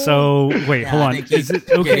So wait, hold I on. think Is it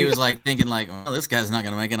He okay? was like thinking like, well, this guy's not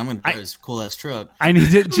gonna make it. I'm gonna drive this cool ass truck. I need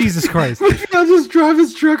to. Jesus Christ! I'll just drive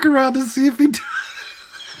his truck around and see if he does.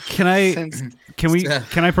 Can I? Since- Can we?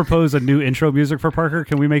 Can I propose a new intro music for Parker?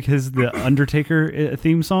 Can we make his the Undertaker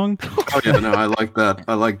theme song? Oh yeah, no, I like that.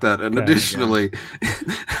 I like that. And Okay. additionally,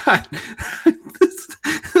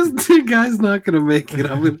 this two guy's not gonna make it.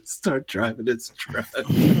 I'm gonna start driving his truck.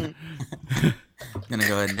 I'm gonna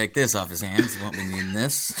go ahead and take this off his hands. Won't be needing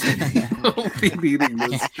this. Won't be needing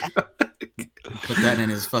this truck. Put that in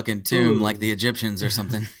his fucking tomb like the Egyptians or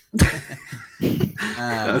something.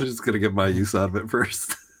 I'm just gonna get my use out of it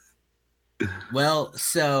first. Well,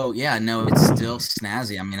 so yeah, no, it's still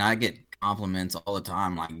snazzy. I mean, I get compliments all the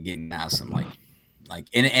time, like getting gas. I'm like,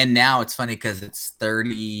 and now it's funny because it's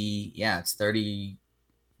 30. Yeah, it's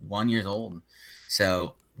 31 years old.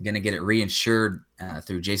 So I'm gonna get it reinsured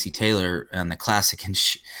through JC Taylor on the classic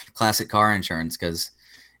car insurance because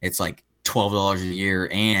it's like $12 a year,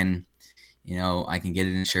 and you know I can get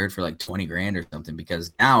it insured for like 20 grand or something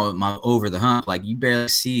because now I'm over the hump. Like you barely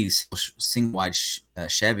see single wide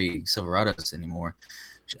Chevy Silverados anymore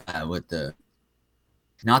with the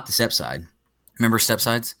not the step side. Remember step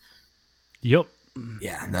sides? Yep.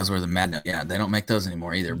 Yeah, those were the mad. Yeah, they don't make those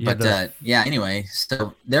anymore either. Yeah, But yeah, anyway,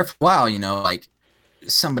 so there for a while, you know, like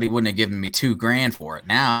somebody wouldn't have given me $2,000 for it.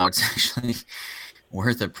 Now it's actually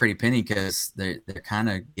worth a pretty penny because they're kind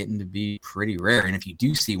of getting to be pretty rare. And if you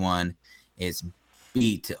do see one, it's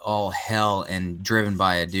beat to all hell and driven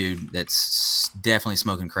by a dude that's definitely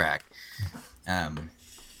smoking crack.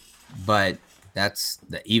 But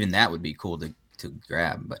even that would be cool to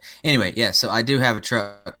grab. But anyway, yeah. So I do have a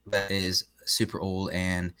truck that is super old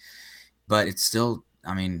but it's still,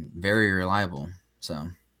 I mean, very reliable. So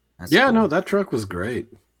that's Yeah, cool. no, that truck was great.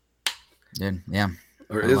 Dude, yeah.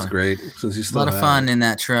 Or is great since you A still lot of have fun it. in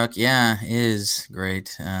that truck. Yeah, it is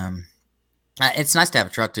great. It's nice to have a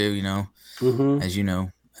truck too, you know, Mhm. as you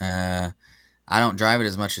know. I don't drive it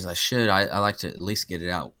as much as I should. I like to at least get it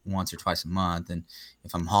out once or twice a month. And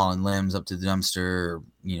if I'm hauling limbs up to the dumpster or,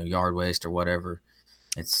 you know, yard waste or whatever,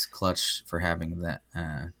 it's clutch for having that.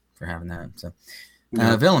 So,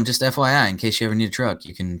 Yeah. Willem, just FYI, in case you ever need a truck,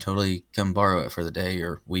 you can totally come borrow it for the day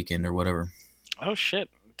or weekend or whatever. Oh shit!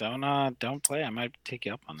 Don't play. I might take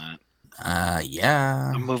you up on that.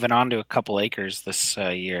 Yeah. I'm moving on to a couple acres this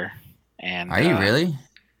year, and Are you really?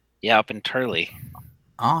 Yeah, up in Turley.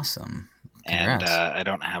 Awesome. And Congrats. I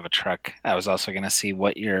don't have a truck. I was also gonna see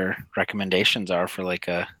what your recommendations are for like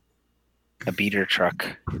a beater truck.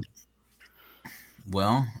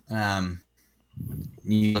 Well,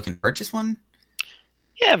 you looking to purchase one?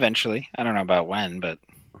 Yeah, eventually. I don't know about when, but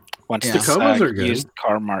once Yeah. this Tacomas are good. used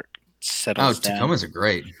car market settles down. Tacomas are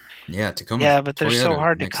great. Yeah, Tacomas. Yeah, but they're so Toyota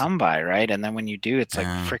hard to makes- come by, right? And then when you do, it's like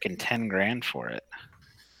Yeah. freaking $10,000 for it.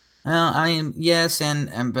 Well, I mean, yes,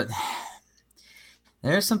 and but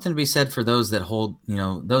there's something to be said for those that hold, you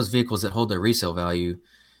know, those vehicles that hold their resale value.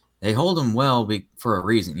 They hold them well for a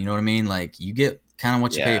reason. You know what I mean? Like you get kind of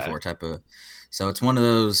what you pay Yeah. for, type of. So it's one of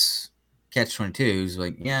those catch-22s.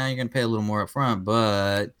 Like, yeah, you're gonna pay a little more up front,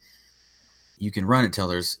 but you can run it till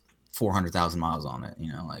there's 400,000 miles on it.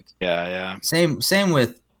 You know, like. Yeah. Same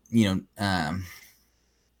with, you know,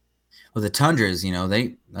 with the Tundras, you know,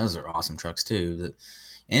 those are awesome trucks too.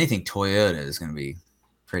 Anything Toyota is going to be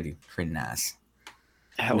pretty nice.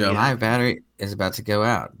 Hell Yeah. yeah. My battery is about to go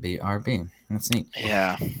out. BRB. That's neat.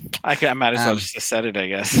 Yeah. I might as well just have said it, I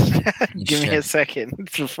guess. You Give me a should. second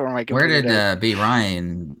before my Where computer. did B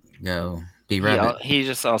Ryan go? B Rabbit. He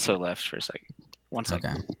just also left for a second. One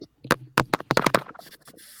second. Okay.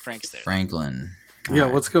 Frank's there. Franklin. Yeah,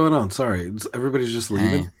 Alright. what's going on? Sorry, everybody's just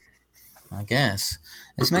leaving. Hey, I guess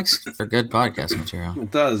this makes for good podcast material.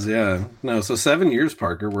 It does, yeah. No, so 7 years,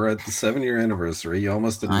 Parker. We're at the 7-year anniversary. You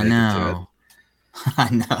almost didn't I make know. I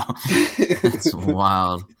know. It's it to it.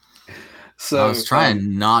 wild. So I was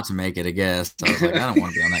trying not to make it a guest. I was like, I don't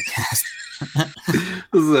want to be on that cast.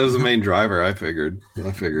 that was the main driver. I figured.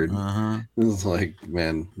 Uh-huh. It was like,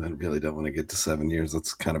 man, I really don't want to get to 7 years.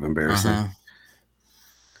 That's kind of embarrassing.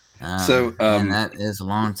 So, and that is a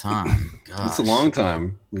long time. Gosh. It's a long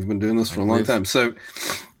time. We've been doing this for a long time. So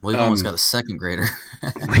We've almost got a second grader.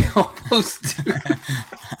 we almost do.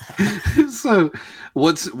 So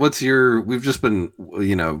what's your? We've just been,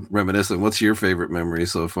 you know, reminiscing. What's your favorite memory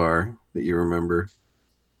so far that you remember?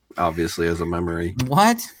 Obviously, as a memory.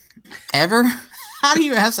 What? Ever? How do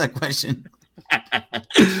you ask that question?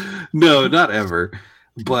 No, not ever.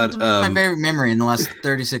 But My favorite memory in the last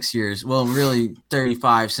 36 years. Well, really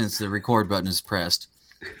 35 since the record button is pressed.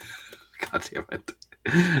 God damn it.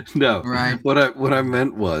 No. Right. What I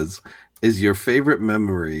meant is your favorite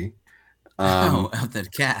memory Of the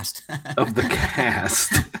cast. of the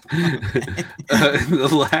cast in the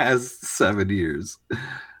last 7 years.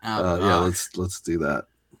 Oh, Yeah, gosh. let's do that.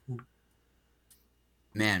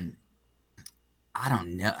 Man, I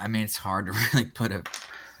don't know. I mean, it's hard to really put a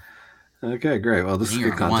Okay, great. Well, this is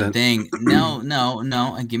finger good on one content. thing. No.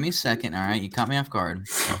 And give me a second. All right, you caught me off guard.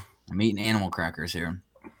 I'm eating animal crackers here.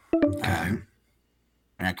 Okay.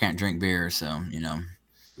 And I can't drink beer, so you know.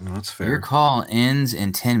 Well, that's Your fair. call ends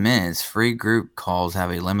in 10 minutes. Free group calls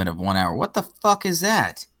have a limit of 1 hour. What the fuck is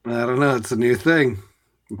that? I don't know. It's a new thing.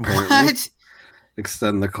 Apparently. What?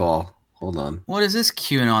 Extend the call. Hold on. What is this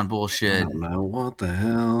QAnon I bullshit? don't know. What the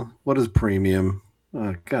hell? What is premium?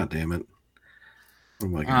 Oh, God damn it. What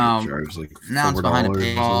am I going to charge? Like now it's behind a $4 or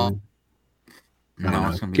paywall. something? I don't No, know.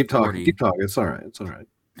 it's gonna be Keep 40. talking. Keep talking. It's all right. It's all right.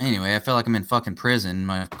 Anyway, I feel like I'm in fucking prison.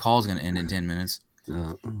 My call's gonna end in 10 minutes.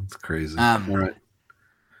 It's crazy. Um, all right.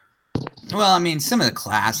 Well, I mean, some of the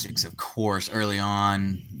classics, of course, early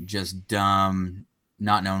on, just dumb,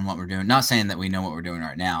 not knowing what we're doing. Not saying that we know what we're doing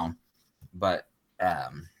right now, but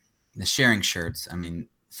the sharing shirts, I mean,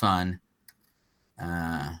 fun.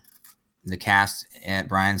 The cast at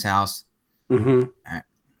Brian's house Mm-hmm.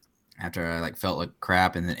 after I like felt like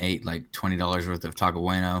crap and then ate like $20 worth of Taco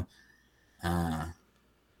Bueno.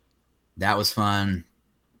 That was fun.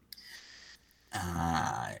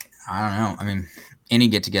 I don't know. I mean, any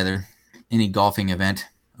get together, any golfing event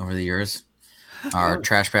over the years, our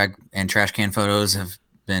trash bag and trash can photos have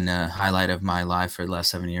been a highlight of my life for the last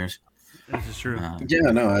 7 years. This is true.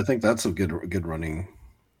 Yeah, no, I think that's a good running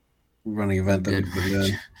event that we've been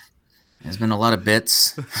doing. There's been a lot of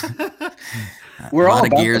bits. We're a all lot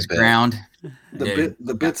of about gears the bit. ground.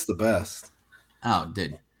 The bit's the best. Oh,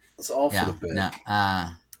 dude. It's all for Yeah. the bit. No,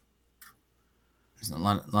 there's a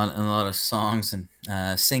lot of songs and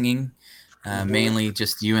singing, mainly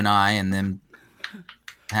just you and I, and them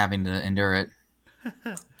having to endure it.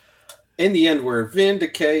 In the end, we're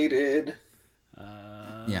vindicated.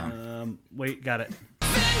 Yeah. Wait, got it.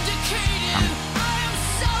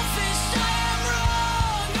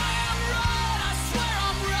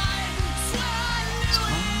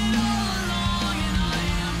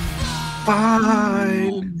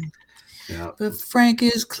 Fine. Yeah. But Frank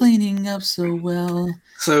is cleaning up so well.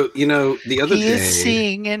 So the other He day. is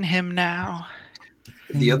seeing in him now.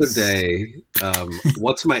 The other day,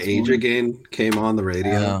 What's My Age Again came on the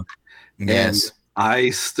radio. Yes. And I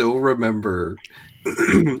still remember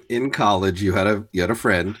in college you had a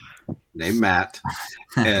friend named Matt,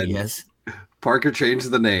 and yes. Parker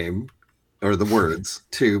changed the name or the words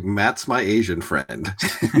to Matt's my Asian friend.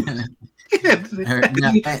 At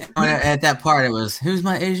that part, it was, who's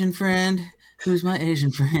my Asian friend? Who's my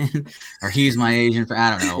Asian friend? Or he's my Asian friend.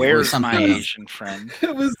 I don't know. Where's my Asian friend?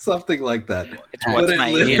 It was something like that. It's what's my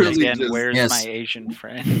Asian literally again? just- Where's Yes. my Asian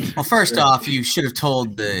friend? Well, first off, you should have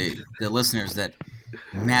told the listeners that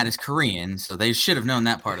Matt is Korean, so they should have known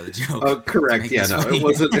that part of the joke. Oh, correct. Make Yeah, this no, funny. it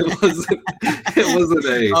wasn't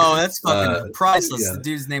a. Oh, that's fucking priceless. yeah. The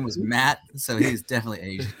dude's name was Matt, so he's definitely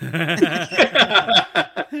Asian.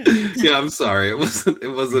 Yeah, I'm sorry. It wasn't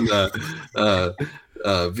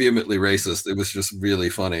vehemently racist. It was just really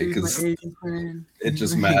funny because it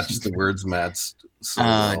just matched the words matched so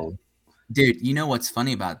well. Dude, you know what's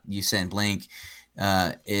funny about you saying Blink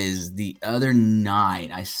is the other night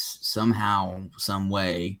I somehow, some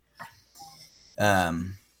way,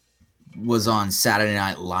 was on Saturday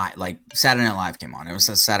Night Live. Like Saturday Night Live came on. It was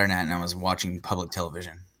a Saturday night, and I was watching public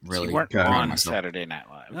television. Really, You weren't Okay. on myself. Saturday Night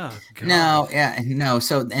Live. Oh, God. No, yeah, no.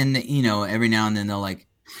 So, and every now and then they'll like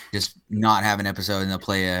just not have an episode, and they'll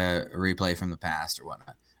play a replay from the past or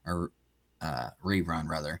whatnot, or rerun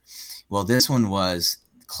rather. Well, this one was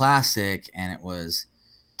classic, and it was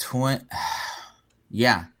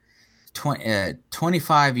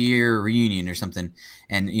 25-year reunion or something,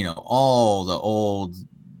 and all the old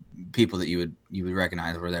people that you would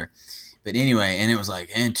recognize were there. But anyway, and it was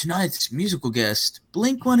like, and tonight's musical guest,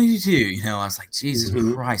 Blink-182. I was like, Jesus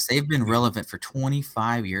Mhm. Christ, they've been relevant for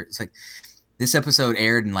 25 years. It's like this episode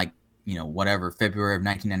aired in whatever, February of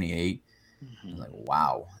 1998. I was like,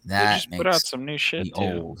 wow, They that just put out makes some new shit me too.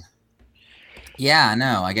 old. Yeah, I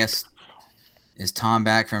know. I guess, is Tom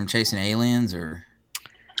back from chasing aliens or?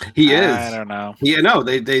 He is. I don't know. Yeah, no,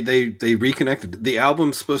 they reconnected. The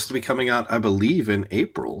album's supposed to be coming out, I believe, in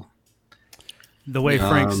April. The way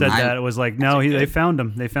Frank said I- that, it was like, no, they found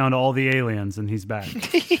him. They found all the aliens, and he's back.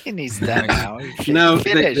 And he's dead now. No, they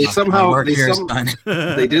Finished. My somehow work they, here is some, done.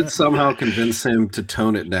 they did somehow convince him to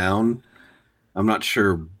tone it down. I'm not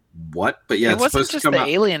sure what, but yeah, it it's wasn't supposed to just come the out.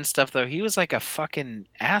 alien stuff though. He was like a fucking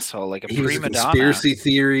asshole, like a He was a prima donna. conspiracy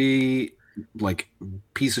theory, like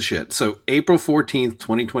piece of shit. So April 14th,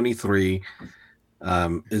 2023,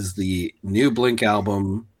 is the new Blink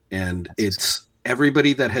album, and it's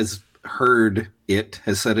everybody that has heard it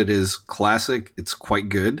has said it is classic. It's quite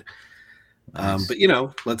good. Nice. But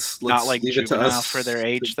let's Not like leave it to juvenile us for their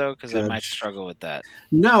age though, because I might judge. struggle with that.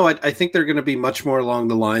 No, I think they're going to be much more along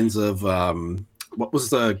the lines of what was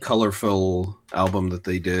the colorful album that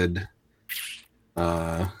they did?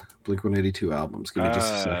 Blink-182 albums. Give me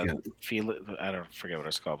just a second. Feel it. I don't forget what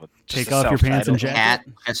it's called, but Take just a off your pants and self-titled-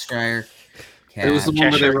 jacket. Cat, Cheshire, It was the one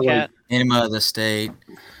where they Cheshire were like, Cat. Enema of the State,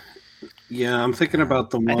 yeah, I'm thinking about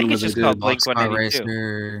the one think where it's they just called did. Blink Boxcar 182.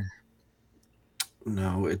 Racer.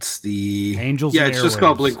 No, it's the Angels Yeah, and it's just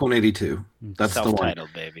called Airwaves. Blink-182. That's the one.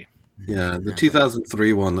 Self-titled, baby. Yeah, the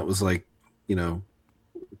 2003 one that was like,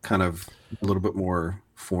 kind of a little bit more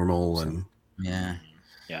formal and Yeah.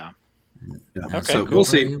 Yeah. yeah. Okay, So cool. we'll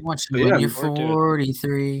see. Watch But when yeah, you're forward to it.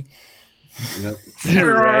 43. Yep. Where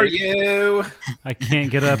Where are are you? I can't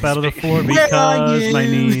get up out of the floor Where are because my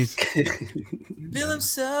you? knees. Bill, I'm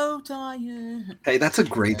so tired. Hey, that's a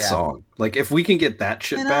great Yeah. song. Like, if we can get that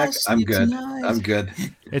shit And back, I'll I'm sleep good. tonight. I'm good.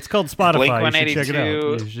 It's called Spotify. You should check it out.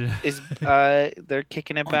 Blink-182 You should- Is they're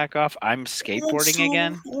kicking it back off? I'm skateboarding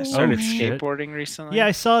again. I started Oh, shit. skateboarding recently. Yeah,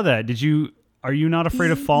 I saw that. Did you Are you not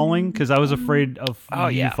afraid of falling? Because I was afraid of Oh,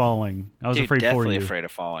 you yeah. falling. I was Dude, afraid for definitely you. afraid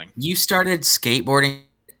of falling. You started skateboarding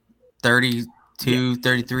 32,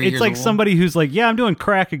 33 It's years like old? somebody who's like, yeah, I'm doing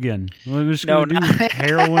crack again. I'm just No, gonna do not-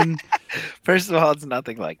 heroin. First of all, it's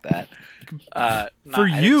nothing like that. For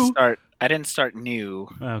I you? didn't start new,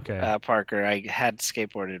 Okay. Parker. I had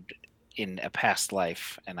skateboarded in a past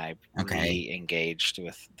life, and I Okay. re-engaged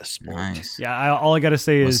with the sport. Nice. Yeah, all I gotta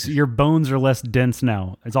say is Listen. your bones are less dense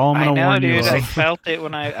now. It's all I'm I gonna know, warn you dude. I of. felt it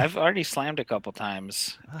when I've already slammed a couple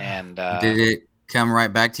times, and Did it come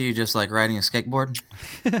right back to you just like riding a skateboard?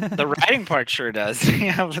 the riding part sure does.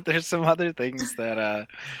 Yeah, but there's some other things that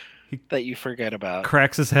you forget about.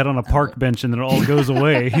 Cracks his head on a park bench and then it all goes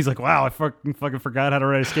away. He's like, "Wow, I fucking forgot how to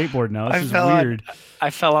ride a skateboard now. This is weird." I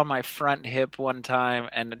fell on my front hip one time,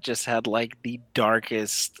 and it just had like the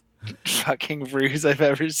darkest fucking bruise I've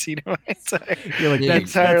ever seen in my entire, You're like, Dude.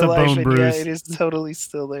 that's a life. bone And bruise. yeah, it is totally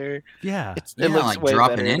still there. Yeah. It You're looks not like way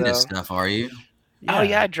dropping better, into though. stuff, are you? Oh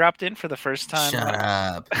yeah, I dropped in for the first time. Shut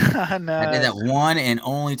up. No. I did that one and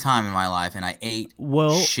only time in my life, and I ate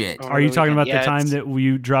Well, shit. Oh, are you really? talking about Yeah, the time it's- that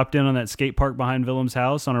you dropped in on that skate park behind Willem's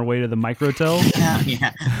house on our way to the Microtel?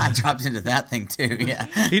 Yeah, I dropped into that thing too. Yeah,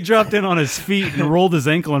 He dropped in on his feet and rolled his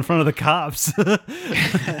ankle in front of the cops.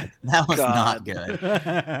 that was not God.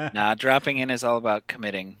 good. Nah, dropping in is all about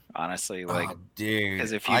committing, honestly. Like, Oh, dude,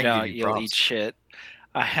 because if you I give don't, you you'll props. eat shit.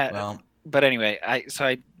 I had, Well, but anyway, I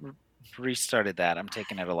restarted that. I'm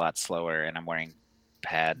taking it a lot slower, and I'm wearing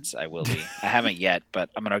pads. I will be. I haven't yet, but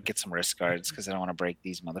I'm gonna get some wrist guards because I don't want to break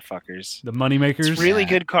these motherfuckers. The moneymakers? It's really Yeah.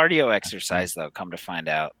 good cardio exercise, though. Come to find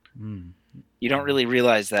out, Mm. you don't really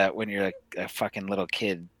realize that when you're like a fucking little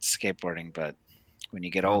kid skateboarding, but when you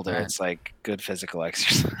get older, bad. it's like good physical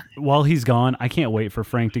exercise. While he's gone, I can't wait for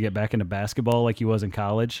Frank to get back into basketball like he was in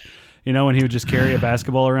college. You know, when he would just carry a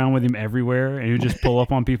basketball around with him everywhere and he would just pull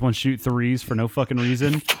up on people and shoot threes for no fucking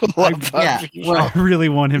reason. yeah, well, I really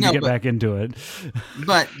want him No, to get but- back into it.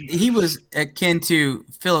 but he was akin to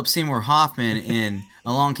Philip Seymour Hoffman in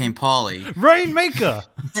Along Came Polly. Rainmaker!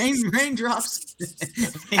 Raindrops.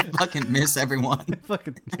 He fucking miss everyone.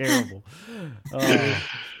 Fucking terrible.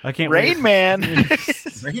 I can't Rain wait. Man.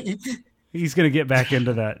 He's going to get back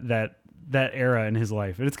into that era in his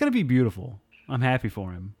life. And it's going to be beautiful. I'm happy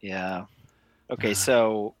for him. Yeah. Okay,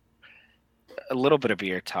 so a little bit of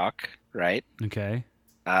beer talk, right? Okay.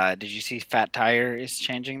 Did you see Fat Tire is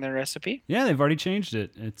changing their recipe? Yeah, they've already changed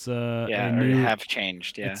it. It's Yeah, a or new, have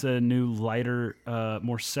changed. Yeah. it's a new lighter,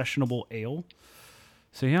 more sessionable ale.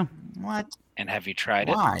 So yeah, What? And have you tried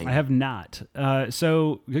it? Why? I have not.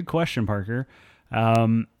 So good question, Parker.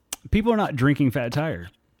 People are not drinking Fat Tire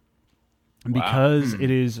because it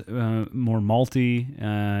is more malty.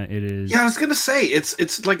 It is Yeah, I was gonna say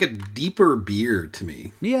it's like a deeper beer to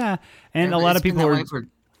me. yeah, and a Yeah, lot it's of been people that are. way for-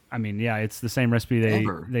 I mean, yeah, it's the same recipe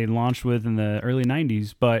Ever. they launched with in the early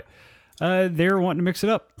 '90s, but they're wanting to mix it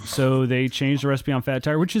up, so they changed the recipe on Fat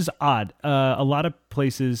Tire, which is odd. A lot of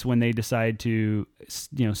places when they decide to,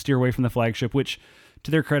 steer away from the flagship, which,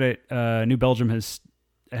 to their credit, New Belgium has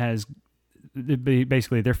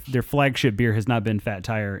basically their flagship beer has not been Fat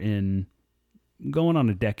Tire in going on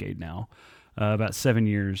a decade now, about 7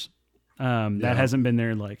 years. That hasn't been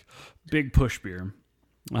their like big push beer.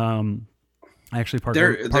 Actually,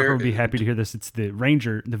 Parker They're- would be happy to hear this. It's the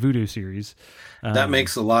Ranger, the Voodoo series. That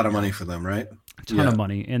makes a lot of money for them, right? a ton of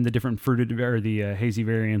money, and the different fruited or the hazy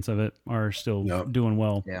variants of it are still Yep. doing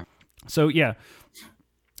well. Yeah. So yeah,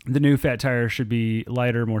 the new Fat Tire should be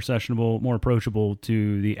lighter, more sessionable, more approachable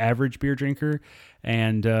to the average beer drinker,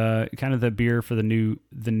 and kind of the beer for the new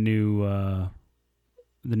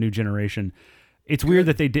generation. It's weird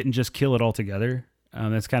that they didn't just kill it altogether.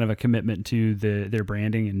 That's kind of a commitment to their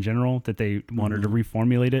branding in general, that they wanted to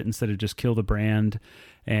reformulate it instead of just kill the brand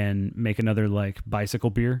and make another like bicycle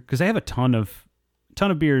beer, because they have a ton of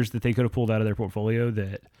beers that they could have pulled out of their portfolio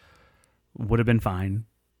that would have been fine.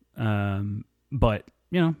 But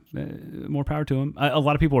more power to them. A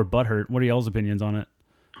lot of people are butthurt. What are y'all's opinions on it?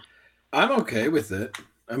 I'm okay with it.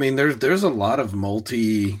 I mean, there's a lot of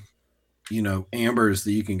multi, ambers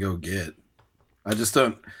that you can go get. I just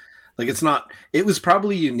don't like. It's not. It was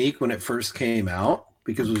probably unique when it first came out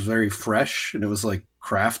because it was very fresh and it was like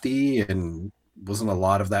crafty and wasn't a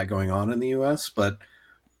lot of that going on in the U.S. But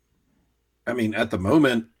I mean, at the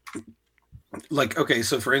moment, like, okay,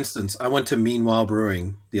 so for instance, I went to Meanwhile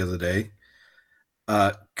Brewing the other day.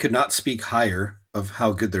 Could not speak higher of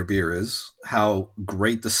how good their beer is, how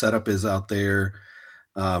great the setup is out there.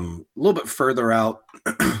 A little bit further out,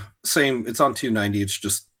 same. It's on 290. It's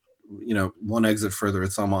just one exit further.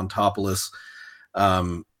 It's on Montopolis,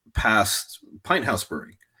 past Pint House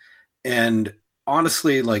Brewing, and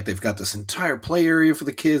honestly, like they've got this entire play area for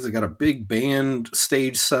the kids. They got a big band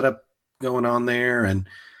stage setup going on there, and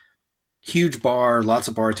huge bar, lots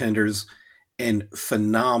of bartenders, and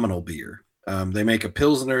phenomenal beer. They make a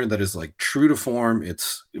Pilsner that is like true to form.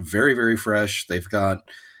 It's very, very fresh. They've got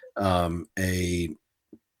a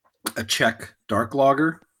Czech dark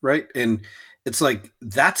lager, right? And it's like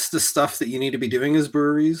that's the stuff that you need to be doing as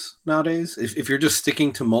breweries nowadays. If you're just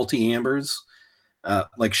sticking to multi ambers,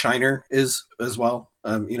 like Shiner is as well,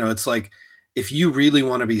 it's like if you really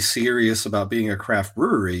want to be serious about being a craft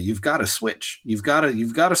brewery, you've got to switch. You've got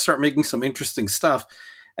to start making some interesting stuff.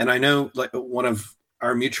 And I know like one of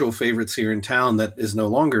our mutual favorites here in town that is no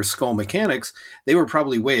longer Skull Mechanics, they were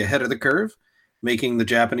probably way ahead of the curve, making the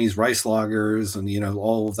Japanese rice lagers and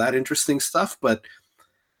all of that interesting stuff. But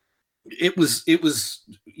it was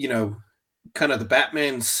kind of the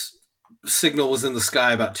Batman's signal was in the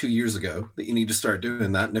sky about 2 years ago that you need to start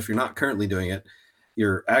doing that. And if you're not currently doing it,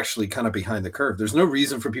 you're actually kind of behind the curve. There's no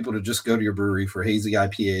reason for people to just go to your brewery for hazy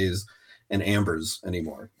IPAs and ambers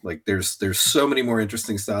anymore. Like there's so many more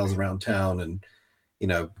interesting styles around town, and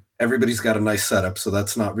everybody's got a nice setup. So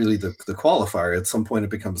that's not really the qualifier. At some point it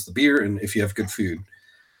becomes the beer. And if you have good food,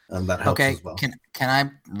 that helps as well. Can I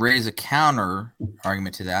raise a counter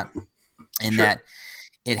argument to that? In that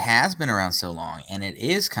it has been around so long and it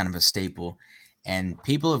is kind of a staple, and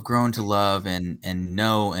people have grown to love and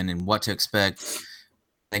know and what to expect.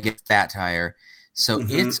 They get Fat Tire. So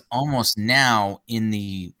it's almost now in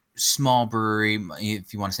the small brewery,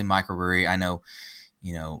 if you want to say microbrewery. I know,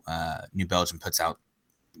 New Belgium puts out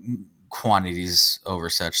quantities over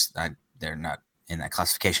such that they're not in that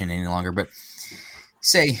classification any longer, but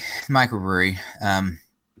say microbrewery,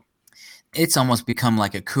 it's almost become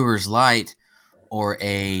like a Coors Light or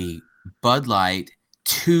a Bud Light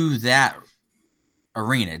to that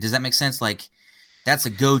arena. Does that make sense? Like that's a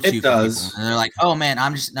go-to It for does. people. And they're like, oh man,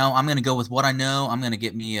 I'm going to go with what I know. I'm going to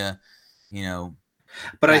get me a,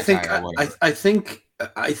 but I think, Fat Tire or whatever.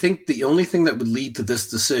 I think the only thing that would lead to this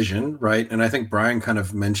decision, right? And I think Brian kind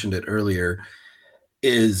of mentioned it earlier,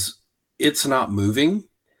 is it's not moving,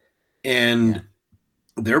 and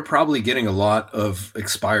they're probably getting a lot of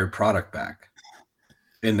expired product back,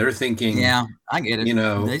 and they're thinking, yeah, I get it.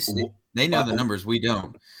 They know the numbers. We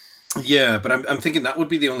don't. Yeah, but I'm thinking that would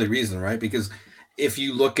be the only reason, right? Because if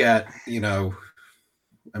you look at,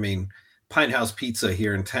 Pine House Pizza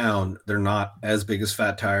here in town, they're not as big as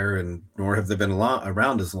Fat Tire, and nor have they been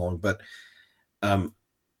around as long. But,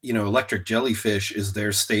 Electric Jellyfish is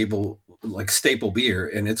their staple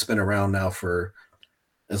beer, and it's been around now for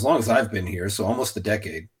as long as I've been here, so almost a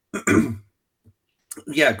decade.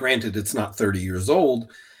 Yeah, granted, it's not 30 years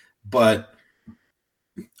old, but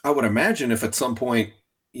I would imagine if at some point,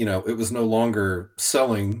 it was no longer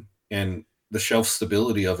selling and the shelf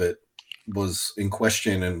stability of it was in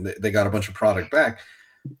question and they got a bunch of product back,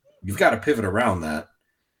 you've got to pivot around that.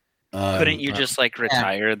 Couldn't you just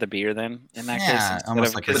retire the beer then in that case?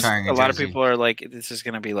 Almost like retiring a lot of people are like, this is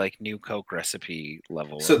going to be like new Coke recipe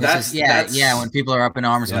level. So that's when people are up in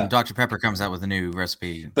arms when Dr. Pepper comes out with a new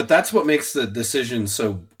recipe. But that's what makes the decision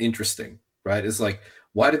so interesting, right? It's like,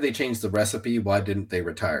 why did they change the recipe? Why didn't they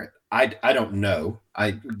retire it? I don't know.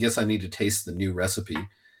 I guess I need to taste the new recipe.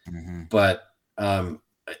 But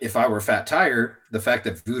if I were Fat Tire, the fact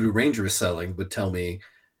that Voodoo Ranger is selling would tell me,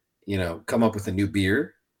 come up with a new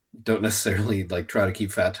beer. Don't necessarily try to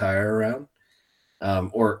keep Fat Tire around,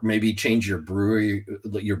 or maybe change your brewery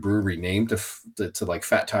name to like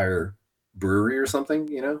Fat Tire Brewery or something.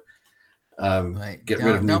 Get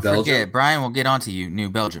rid of New Belgium. Don't forget, Brian will get onto you. New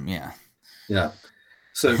Belgium, yeah.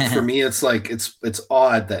 So for me, it's like it's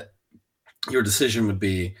odd that your decision would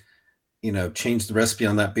be, change the recipe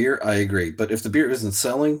on that beer. I agree, but if the beer isn't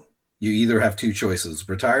selling, you either have two choices: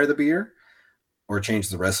 retire the beer or change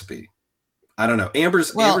the recipe. I don't know.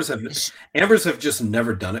 Ambers have just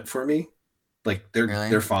never done it for me. Like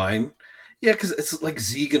they're fine. Yeah, because it's like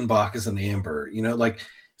Ziegenbach is an amber.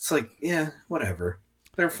 It's like whatever.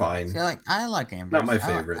 They're fine. See, I like ambers. Not my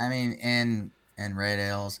favorite. And red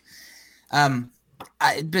ales.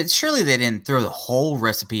 But surely they didn't throw the whole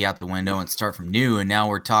recipe out the window and start from new. And now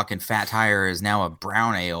we're talking Fat Tire is now a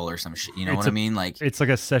brown ale or some shit. You know what I mean? Like it's like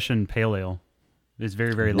a session pale ale. It's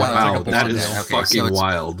very, very light. Wow, that is fucking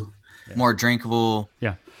wild. More drinkable.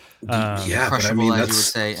 Yeah. Crushable, as you would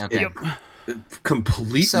say. Okay.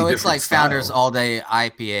 Completely. So it's like style. Founders All Day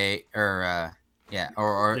IPA,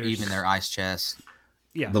 or even their Ice Chest.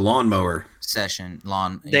 Yeah. The lawnmower session.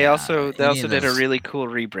 They also did a really cool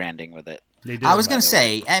rebranding with it. They did. I was gonna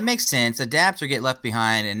say it makes sense. Adapt or get left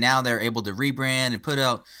behind, and now they're able to rebrand and put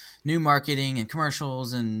out new marketing and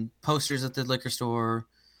commercials and posters at the liquor store.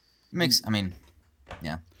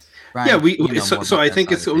 Brian, Yeah, you know so, more so about I that think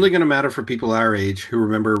side it's of only things. going to matter for people our age who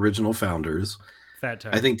remember original Founders. Fat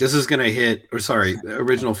Tire. I think this is going to hit, or sorry,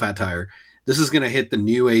 original Fat Tire. This is going to hit the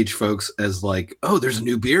new age folks as like, oh, there's a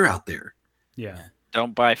new beer out there. Yeah.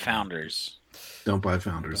 Don't buy Founders. Don't buy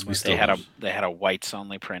Founders. We They still They had a whites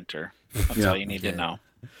only printer. That's Yeah. all you need to Yeah. know.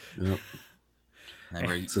 Yep. They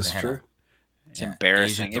were- Is this they had true? It's Yeah,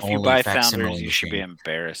 embarrassing. Asians If you only buy facsimile Founders, you should be machine.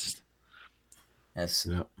 embarrassed. That's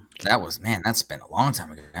Yep. that's been a long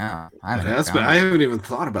time ago now. I haven't That's found I it haven't even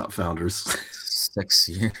thought about Founders. 6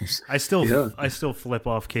 years. I still Yeah. flip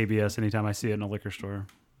off KBS anytime I see it in a liquor store.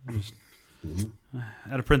 Just, Mhm.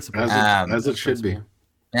 out of principle. As it should be.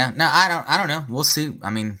 Yeah, no, I don't know. We'll see. I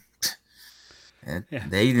mean, Yeah.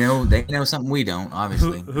 they know something we don't.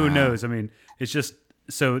 Obviously, Who knows? I mean, it's just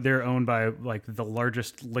so they're owned by like the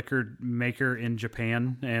largest liquor maker in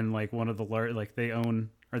Japan, and like one of the they own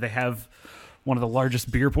or they have one of the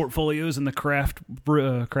largest beer portfolios in the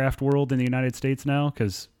craft world in the United States now,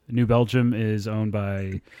 because New Belgium is owned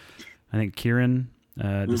by I think Kirin,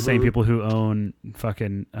 the same people who own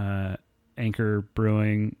fucking Anchor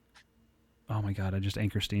Brewing. Oh my god, I just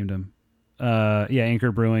Anchor steamed them.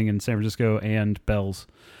 Anchor Brewing in San Francisco and Bell's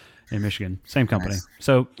in Michigan, same company. Nice.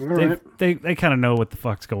 So All they kind of know what the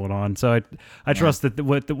fuck's going on. So I trust that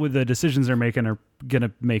what the decisions they're making are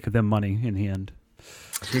gonna make them money in the end.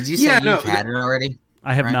 Did you say Yeah, you've no, had it already?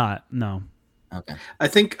 I have Right. not. No. Okay. I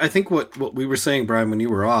think what we were saying, Brian, when you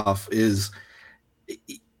were off, is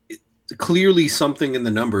clearly something in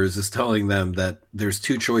the numbers is telling them that there's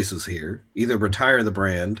two choices here: either retire the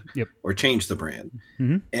brand, Yep. or change the brand.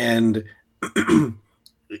 Mhm. And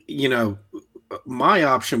you know, my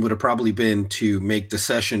option would have probably been to make the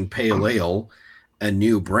Session Pale Ale a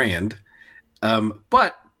new brand,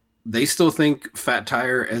 but they still think Fat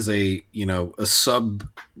Tire as a sub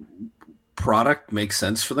product makes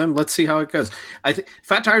sense for them. Let's see how it goes. I think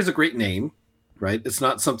Fat Tire is a great name, right? It's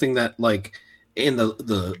not something that like in the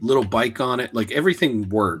little bike on it, like everything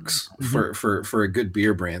works for a good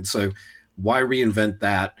beer brand. So why reinvent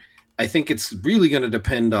that? I think it's really going to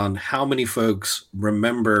depend on how many folks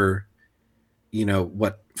remember,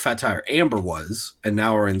 what Fat Tire Amber was and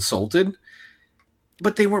now are insulted.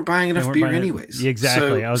 But they weren't buying enough beer anyways.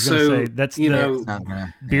 Exactly. So- I was going to so, say that's It's not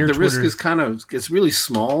gonna- beer the risk Twitter. is it's really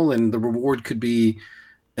small, and the reward could be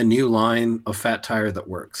a new line of Fat Tire that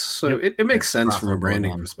works. So Yep. it makes sense from a Profitable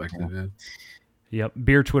branding one, perspective. Yeah. Yep,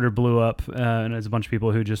 beer Twitter blew up, and there's a bunch of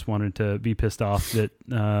people who just wanted to be pissed off that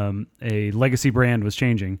a legacy brand was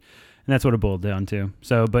changing, and that's what it boiled down to.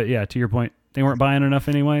 So, but yeah, to your point, they weren't buying enough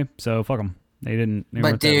anyway, so fuck them. They didn't. They But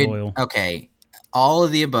weren't that dude, loyal. okay, all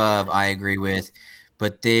of the above I agree with,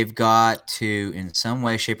 but they've got to, in some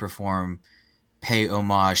way, shape, or form, pay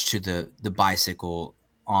homage to the bicycle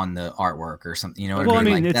on the artwork or something. You know what Well, I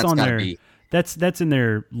mean? I mean, it's that's on gotta their- be. That's in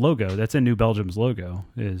their logo. That's in New Belgium's logo.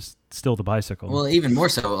 Is still the bicycle. Well, even more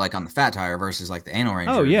so, like on the Fat Tire versus like the Anal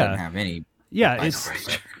Ranger. Oh, yeah. Doesn't have any. yeah, it's.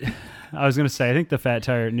 I was gonna say, I think the Fat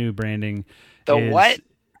Tire new branding. The is- what?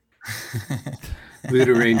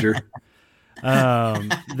 Voodoo Ranger.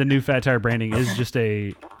 The new Fat Tire branding is just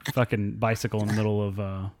a fucking bicycle in the middle of.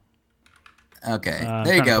 Okay, I'm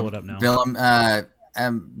there you trying to go, pull it up now. Bill.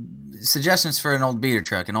 Suggestions for an old beater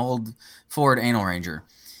truck, an old Ford Anal Ranger.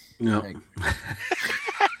 No. Like-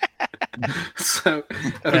 So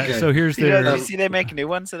Yeah, okay. so here's You, know, their. you see they make new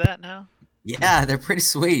ones of that now? Yeah, they're pretty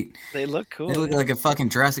sweet. They look cool. They look like a fucking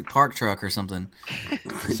Jurassic Park truck or something.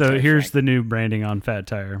 So here's the new branding on Fat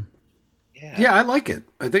Tire, yeah, I like it.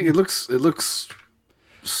 I think it looks.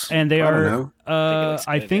 and they I don't are. know. looks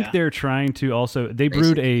I good, think yeah. they're trying to also. They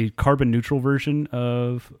brewed a carbon neutral version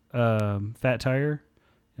of Fat Tire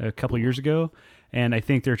a couple years ago, and I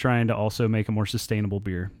think they're trying to also make a more sustainable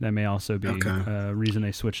beer. That may also be Okay. a reason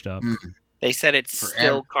they switched up. They said it's Forever.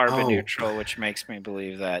 still carbon Oh. neutral, which makes me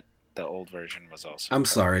believe that the old version was also. I'm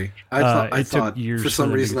sorry. I it took thought years for for some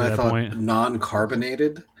them to reason get to I that thought point.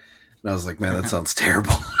 non-carbonated, and I was like, man, that sounds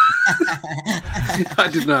terrible. I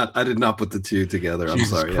did not put the two together. I'm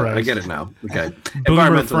Jesus sorry. Yeah, I Christ. get it now. Okay. Boomer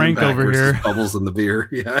Environmental Frank impact over versus here. Bubbles in the beer.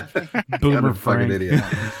 Yeah. Boomer I'm a fucking Frank. idiot.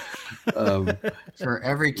 For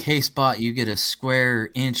every K-spot, you get a square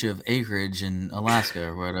inch of acreage in Alaska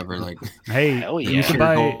or whatever. Like, Hey, Hell you yeah. can pure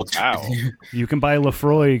buy gold. Wow. you can buy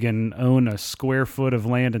Lafroig and own a square foot of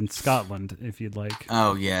land in Scotland if you'd like.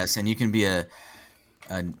 Oh yes, and you can be a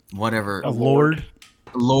whatever A lord.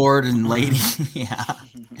 lord and lady. Yeah,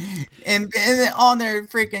 and on their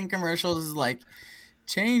freaking commercials is like,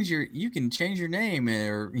 you can change your name,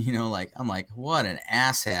 or like, I'm like, what an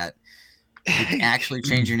asshat. You can actually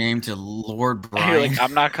change your name to Lord You're Brian. like,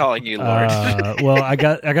 I'm not calling you Lord. Well, I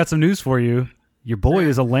got some news for you. Your boy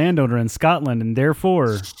is a landowner in Scotland, and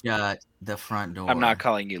therefore Shut the front door. I'm not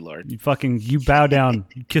calling you Lord. you bow down,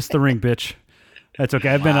 kiss the ring, bitch. That's okay.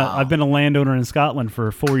 I've been a landowner in Scotland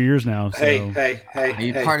for 4 years now. So. Hey. Are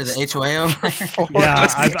you part of the HOA over there? Yeah,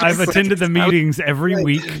 I've attended the meetings every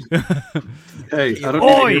week. Hey, I don't need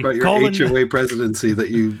to Oi, hear about your Colin. HOA presidency that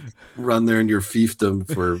you run there in your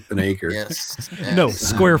fiefdom for an acre. Yes. No, yes.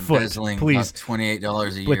 square foot, Embezzling please. about $28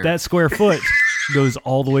 a year. But that square foot goes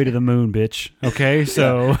all the way to the moon, bitch. Okay,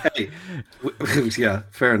 so Hey, yeah,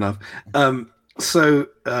 fair enough. So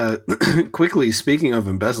quickly, speaking of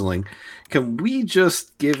embezzling, can we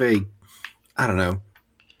just give a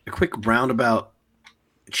quick roundabout?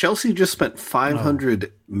 Chelsea just spent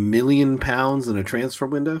 £500 million in a transfer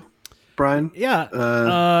window. Brian, yeah.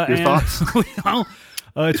 your and- thoughts?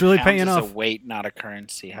 well, it's really Pounds paying is off. a weight, not a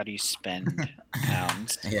currency. How do you spend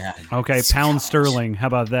pounds? Yeah. Okay, pound sterling. How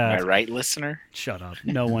about Am I that? right, listener? Shut up.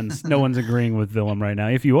 No one's agreeing with Willem right now.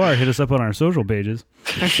 If you are, hit us up on our social pages.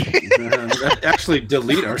 Actually,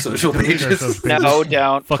 delete our social pages. No,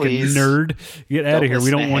 don't, Fucking please. nerd. Get out of here.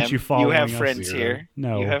 We listen don't to want him. you following You have us. friends here.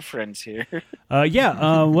 No. You have friends here.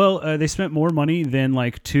 They spent more money than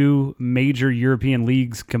like two major European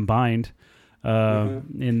leagues combined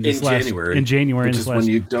in January. In January, which in is this when last.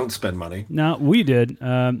 you don't spend money. No, we did.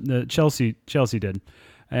 The Chelsea did,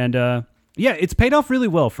 and yeah, it's paid off really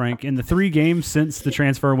well, Frank. In the 3 games since the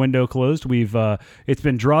transfer window closed, we've it's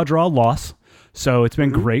been draw loss, so it's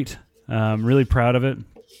been great. Really proud of it.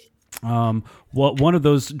 One of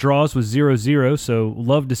those draws was 0-0, so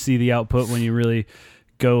love to see the output when you really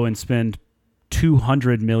go and spend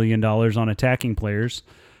 $200 million on attacking players.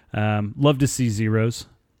 Love to see zeros.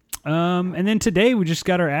 And then today we just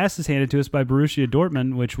got our asses handed to us by Borussia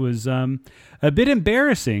Dortmund, which was a bit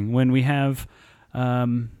embarrassing when we have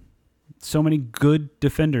so many good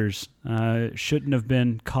defenders. Shouldn't have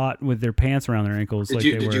been caught with their pants around their ankles.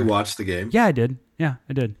 Did you watch the game? Yeah, I did. Yeah,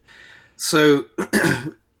 I did. So,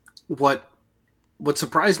 what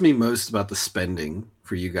surprised me most about the spending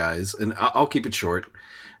for you guys, and I'll keep it short.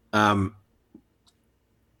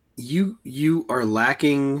 You are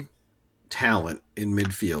lacking talent in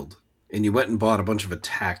midfield, and you went and bought a bunch of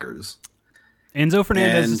attackers. Enzo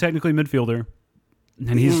Fernandez And- is technically midfielder,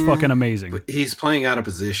 and he's fucking amazing. But he's playing out of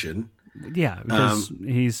position. Yeah, because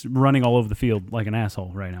he's running all over the field like an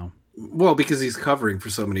asshole right now. Well, because he's covering for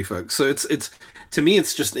so many folks. So it's to me,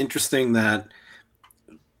 it's just interesting that.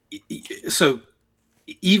 So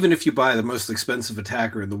even if you buy the most expensive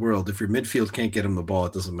attacker in the world, if your midfield can't get him the ball,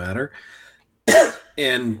 it doesn't matter.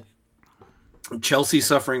 And Chelsea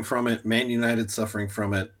suffering from it, Man United suffering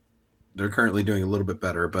from it. They're currently doing a little bit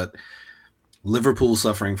better, but Liverpool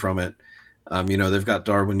suffering from it. They've got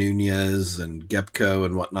Darwin Nunez and Gepko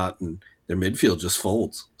and whatnot, and their midfield just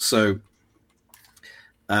folds. So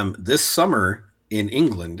this summer in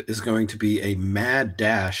England is going to be a mad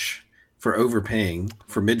dash for overpaying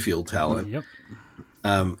for midfield talent. Yep.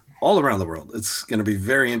 All around the world. It's going to be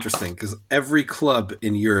very interesting because every club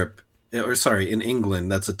in in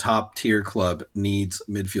England, that's a top tier club, needs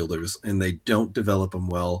midfielders, and they don't develop them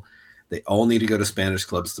well. They all need to go to Spanish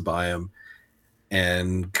clubs to buy them.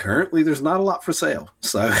 And currently there's not a lot for sale.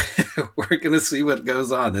 So we're going to see what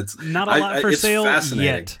goes on. It's Not a lot for it's sale fascinating.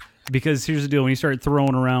 yet. Because here's the deal: when you start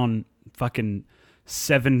throwing around fucking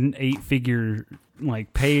 7-8 figure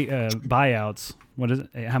like pay buyouts, what is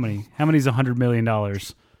it? How many? How many is $100 million?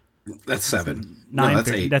 That's 7. Nine. No, that's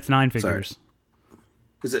 8. That's 9 Sorry. figures.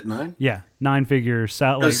 Is it 9? Yeah, 9 figures.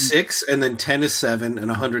 No, 6, and then 10 is 7, and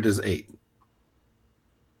 100 is 8.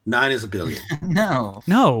 9 is $1 billion, No.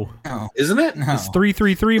 No, isn't it? No. it's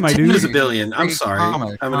 333, my 10 is dude. $1 billion. I'm Three sorry.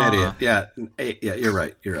 comma, I'm an comma. idiot. Yeah, 8. Yeah, you're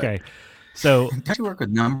right. You're right. Okay, so Don't you work with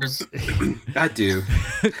numbers? I do.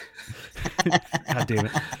 God damn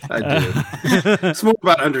it. I do. It's more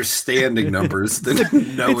about understanding numbers than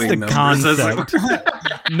knowing the numbers. concept.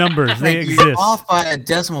 Numbers, they Like, you're exist. off by a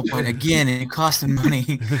decimal point again, and it costs them money.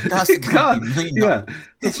 It costs the God, company $1 million. yeah,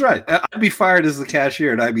 that's right. I'd be fired as the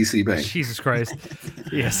cashier at IBC Bank. Jesus Christ.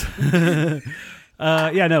 Yes.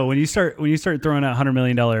 Yeah, no, when you start throwing out $100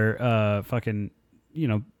 million fucking,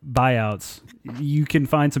 buyouts, you can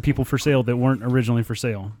find some people for sale that weren't originally for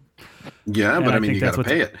sale. Yeah, And but I mean, think you that's got to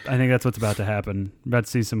pay it. I think that's what's about to happen. About to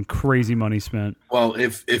see some crazy money spent. Well,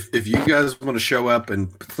 if you guys want to show up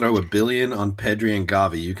and throw $1 billion on Pedri and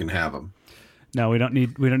Gavi, you can have them. No, we don't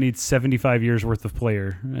need 75 years worth of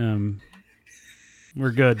player.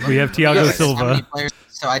 We're good. We have Thiago How many Silva. players-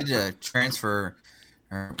 So I did a transfer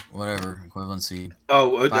or whatever equivalency.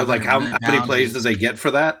 Oh, 500 like how million many pounds plays is- does they get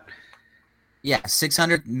for that? Yeah,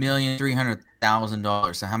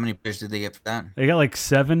 $600,300,000. So how many players did they get for that? They got like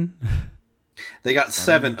 7. They got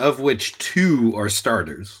 7, of which 2 are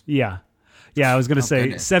starters. Yeah. Yeah, I was gonna say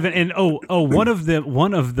goodness. 7, and one of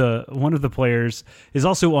the players is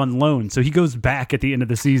also on loan, so he goes back at the end of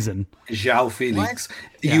the season. João Felix.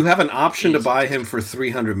 Yeah. You have an option to buy him for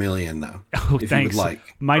 300 million though. Oh, if thanks, you would like.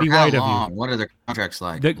 mighty For how white of long? you. What are their contracts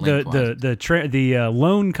like? The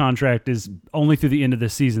loan contract is only through the end of the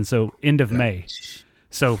season, so end of May.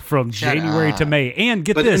 So from Shut January to up. May, and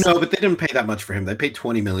get But this, no, but they didn't pay that much for him. They paid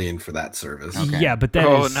 20 million for that service. Okay. yeah, but that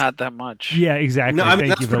Oh, is not that much. yeah, exactly. No, I mean Thank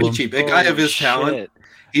that's you, pretty Willem. cheap. A guy of Holy his talent, shit.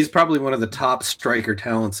 he's probably one of the top striker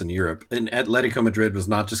talents in Europe. And Atletico Madrid was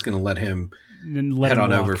not just going to let him And let head him on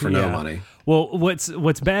walk, over for no yeah. money. Well,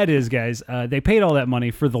 what's bad is, guys, they paid all that money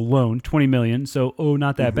for the loan, 20 million. So,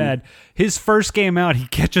 not that bad. His first game out, he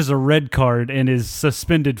catches a red card and is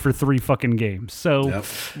suspended for 3 fucking games. So, Yep.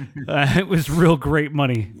 it was real great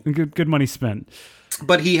money, good money spent.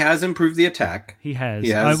 But he has improved the attack. He has. He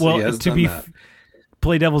has- well, he has to done be that.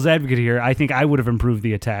 play devil's advocate here, I think I would have improved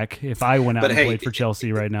the attack if I went out But and hey, played for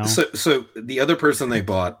Chelsea right now. So the other person they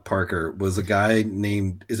bought, Parker, was a guy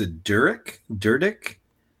named, is it Durdick?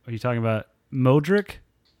 Are you talking about Modric?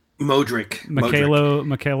 Modric. Mikhailo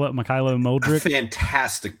A Modric?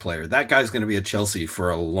 fantastic player. That guy's going to be at Chelsea for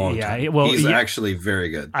a long Yeah, time. well, He's yeah. actually very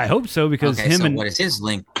good. I hope so, because Okay, him so and what is his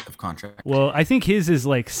length of contract? well, I think his is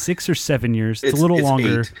like 6 or 7 years. It's a little It's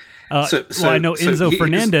longer. 8. So well, I know so Enzo here's-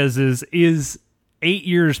 Fernandez is 8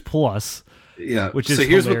 years plus. Yeah. which so is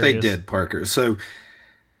here's what they hilarious. did, Parker. So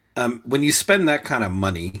when you spend that kind of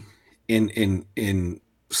money in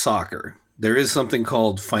soccer, there is something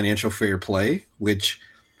called financial fair play, which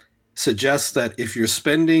suggests that if you're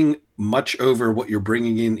spending much over what you're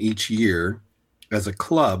bringing in each year as a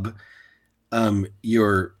club,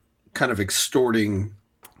 you're kind of extorting,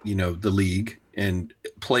 the league and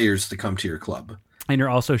players to come to your club. And you're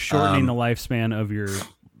also shortening the lifespan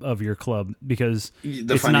of your club because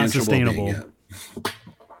The it's not sustainable. well-being,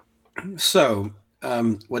 yeah. So,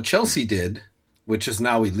 what Chelsea did, which is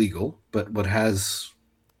now illegal, but what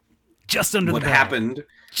Just under what the bell. happened,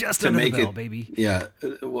 Just to under the make bell, it- baby. yeah,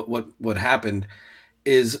 what happened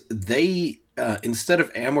is they instead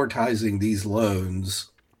of amortizing these loans,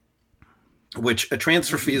 which a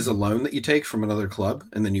transfer fee is a loan that you take from another club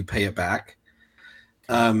and then you pay it back.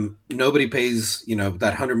 Nobody pays,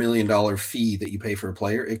 that $100 million fee that you pay for a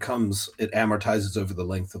player. It amortizes over the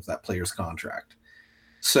length of that player's contract.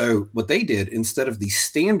 So what they did, instead of the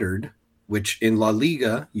standard, which in La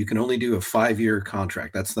Liga, you can only do a 5-year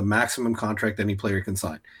contract. That's the maximum contract any player can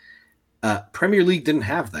sign. Premier League didn't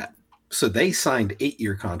have that. So they signed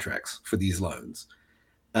 8-year contracts for these loans.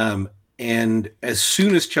 And as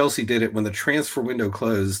soon as Chelsea did it, when the transfer window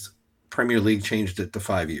closed, Premier League changed it to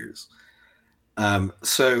 5 years.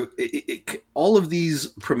 So all of these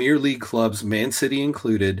Premier League clubs, Man City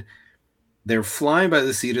included, they're flying by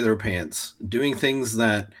the seat of their pants, doing things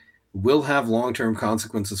that will have long-term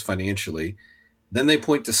consequences financially. Then they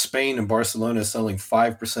point to Spain and Barcelona selling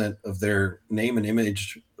 5% of their name,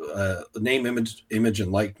 image,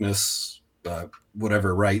 and likeness,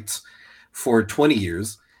 whatever rights for 20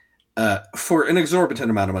 years for an exorbitant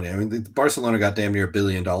amount of money. I mean, Barcelona got damn near $1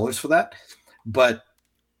 billion for that, but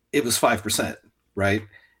it was 5%, right?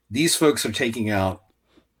 These folks are taking out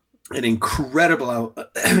an incredible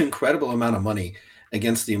amount of money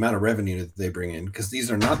against the amount of revenue that they bring in, because these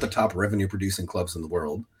are not the top revenue producing clubs in the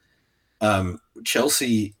world.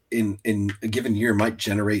 Chelsea in a given year might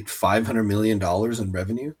generate $500 million in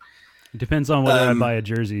revenue. It depends on whether I buy a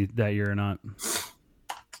jersey that year or not.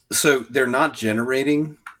 So they're not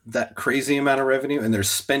generating that crazy amount of revenue, and they're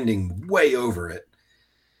spending way over it,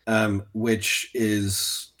 which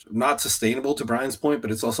is not sustainable, to Brian's point,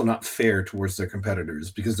 but it's also not fair towards their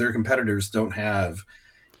competitors, because their competitors don't have,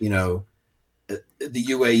 the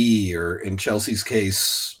UAE, or in Chelsea's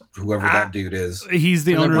case, whoever that dude is. He's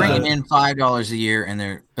the They're owner bringing of in $5 a year, and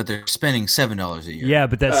they're spending $7 a year. yeah,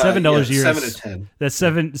 but that $7 a year 7 is, to 10. that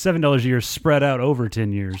 $7 a year is spread out over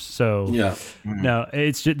 10 years. So Yeah. no,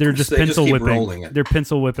 it's just, they're just They just pencil keep whipping. rolling it. They're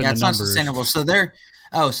pencil whipping Yeah, the it's not numbers. sustainable. So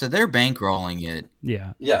they're bankrolling it.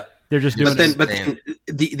 Yeah, Yeah. they're just doing But it. then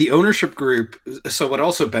the ownership group, so what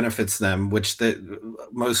also benefits them, which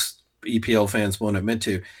most EPL fans won't admit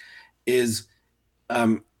to, is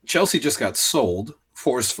Chelsea just got sold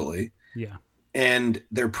forcefully, Yeah. and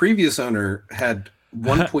their previous owner had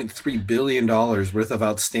 $1.3 billion worth of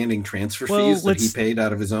outstanding transfer Well, fees that he let's- paid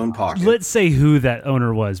out of his own pocket. Let's say who that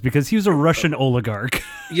owner was, because he was a Russian oligarch.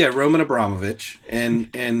 Yeah, Roman Abramovich, and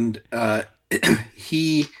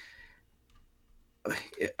he.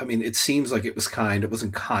 I mean, it seems like it was kind. It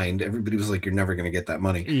wasn't kind. Everybody was like, "You're never going to get that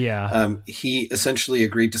money." Yeah. He essentially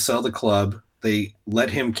agreed to sell the club they let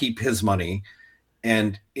him keep his money,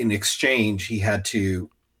 and in exchange, he had to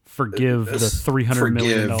Forgive the $300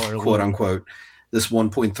 million quote loan. unquote, this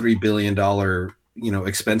 $1.3 billion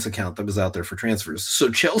expense account that was out there for transfers.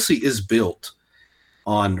 So Chelsea is built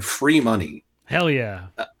on free money, Hell yeah.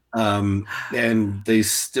 and they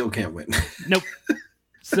still can't win. Nope.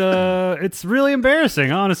 So it's really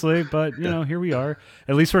embarrassing, honestly. But here we are.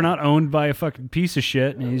 At least we're not owned by a fucking piece of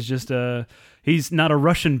shit. And he's just he's not a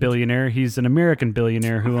Russian billionaire. He's an American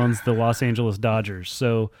billionaire who owns the Los Angeles Dodgers.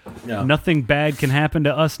 So nothing bad can happen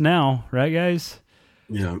to us now, right, guys?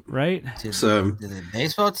 Yeah. Right. To So the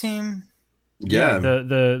baseball team. yeah,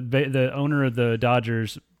 The owner of the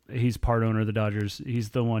Dodgers. He's part owner of the Dodgers.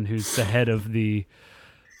 He's the one who's the head of the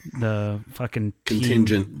fucking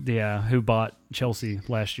Contingent. team, who bought Chelsea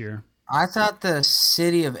last year. I thought the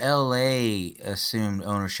city of LA assumed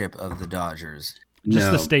ownership of the Dodgers. Just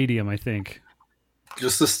no, the stadium, I think.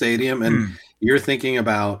 just the stadium. And you're thinking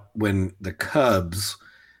about when the Cubs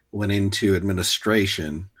went into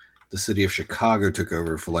administration, the city of Chicago took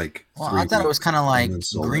over for like. Well, 3 I thought it was weeks kind of like and then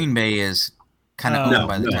sold Green it. Bay is kind of No, owned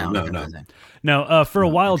by the town. no. No, for a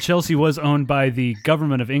while, Chelsea was owned by the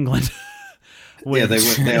government of England. Yeah, they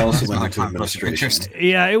also It's went not into conflict of administration. interest.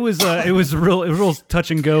 Yeah, it was real touch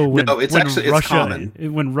and go when, No, it's when actually- it's Russia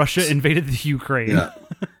common. when Russia invaded the Ukraine. Yeah,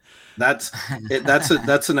 that's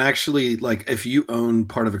an actually, like, if you own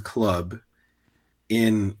part of a club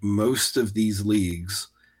in most of these leagues,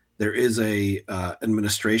 there is a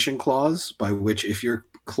administration clause by which if your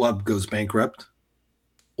club goes bankrupt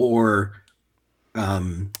or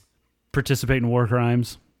Participate in war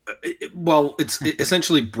crimes. it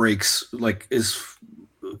essentially breaks, like, is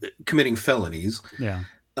committing felonies. Yeah,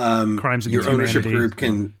 Crimes Crimes your against ownership humanity. group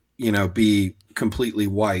can be completely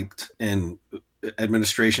wiped, and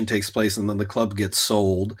administration takes place, and then the club gets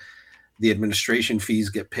sold. The administration fees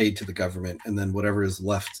get paid to the government, and then whatever is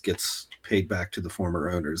left gets paid back to the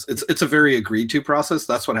former owners. It's a very agreed to process.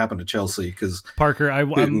 That's what happened to Chelsea because Parker,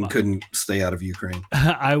 Putin couldn't stay out of Ukraine.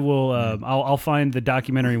 I will. I'll find the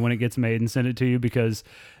documentary when it gets made and send it to you because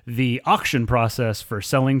the auction process for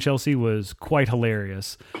selling Chelsea was quite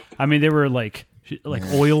hilarious. I mean, they were like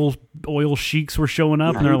oil sheiks were showing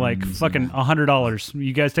up, and they're like, "Fucking $100.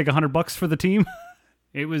 You guys take $100 for the team."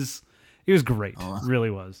 It was great. Oh, wow. It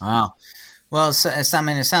really was. Wow. Well, it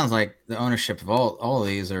sounds like the ownership of all of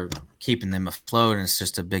these are keeping them afloat, and it's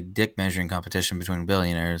just a big dick measuring competition between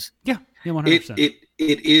billionaires. Yeah, 100%.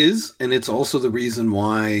 It is, and it's also the reason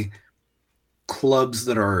why clubs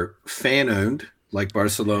that are fan owned, like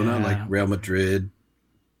Barcelona, Yeah. like Real Madrid,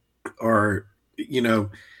 are, it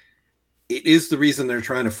is the reason they're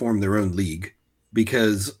trying to form their own league,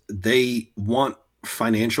 because they want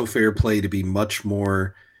financial fair play to be much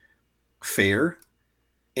more fair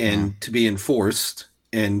and to be enforced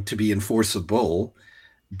and to be enforceable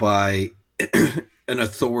by an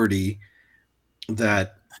authority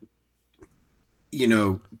that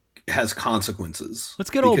has consequences. Let's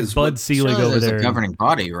get old Because Bud what- Selig Surely over there's there, a governing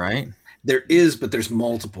body, right? There is, but there's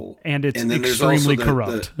multiple, and it's and then there's also extremely the-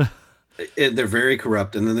 corrupt. they're very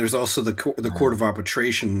corrupt. And then there's also the Court of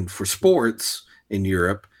Arbitration for Sports in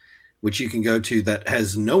Europe, which you can go to, that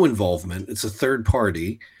has no involvement. It's a third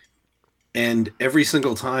party. And every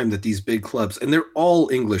single time that these big clubs, and they're all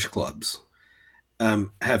English clubs,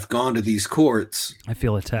 have gone to these courts, I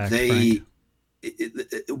feel attacked. Frank.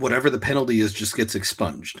 whatever the penalty is just gets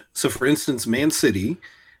expunged. So, for instance, Man City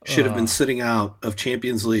should have been sitting out of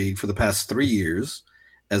Champions League for the past 3 years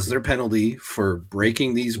as their penalty for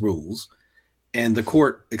breaking these rules. And the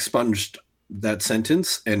court expunged that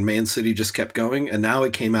sentence, and Man City just kept going. And now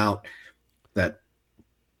it came out that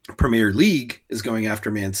Premier League is going after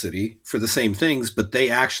Man City for the same things, but they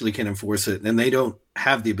actually can enforce it, and they don't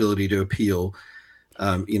have the ability to appeal,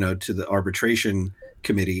 to the arbitration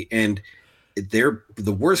committee. And they're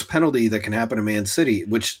the worst penalty that can happen to Man City,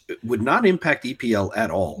 which would not impact EPL at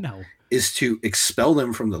all, No. is to expel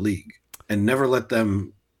them from the league and never let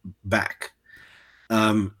them back.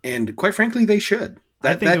 And quite frankly, they should.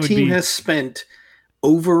 I think it That would team be- has spent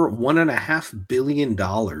over $1.5 billion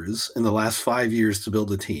in the last 5 years to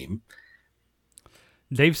build a team.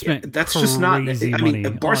 They've spent That's just not. crazy I money mean,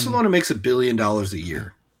 on- Barcelona makes $1 billion a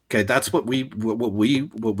year. Okay, that's what we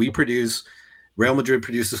produce. Real Madrid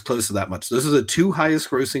produces close to that much. Those are the two highest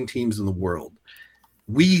grossing teams in the world.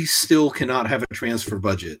 We still cannot have a transfer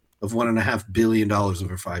budget of $1.5 billion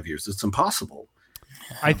over 5 years. It's impossible.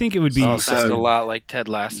 I think it would be. Sounds a lot like Ted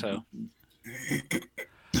Lasso.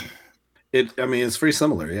 It's very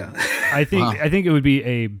similar. Yeah. I think Wow. I think it would be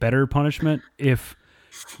a better punishment if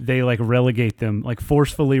they relegate them,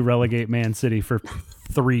 forcefully relegate Man City for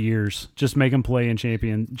 3 years. Just make them play in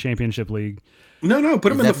championship league. No, put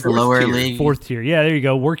them in the fourth lower tier. league. Fourth tier. Yeah, there you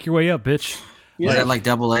go. Work your way up, bitch. Is that like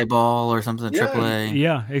double A ball or something? Yeah. Triple A?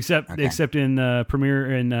 Yeah, except in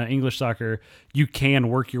Premier in English soccer, you can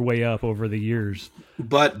work your way up over the years.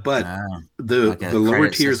 But Oh. the Like a lower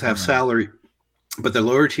credit tiers have system. salary, but the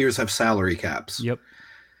lower tiers have salary caps. Yep.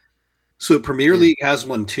 So Premier League has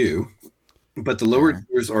one too, but the lower Yeah.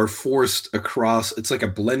 tiers are forced across. It's like a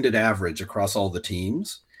blended average across all the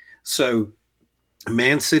teams. So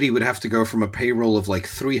Man City would have to go from a payroll of like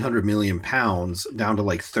 £300 million down to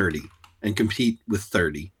like 30 and compete with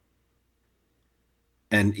 30.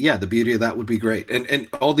 And yeah, the beauty of that would be great. And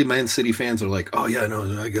all the Man City fans are like, oh yeah,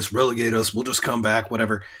 no, I guess relegate us. We'll just come back,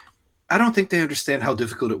 whatever. I don't think they understand how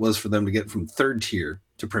difficult it was for them to get from third tier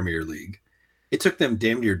to Premier League. It took them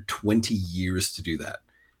damn near 20 years to do that.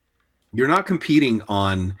 You're not competing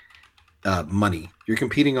on money. You're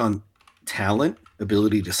competing on talent,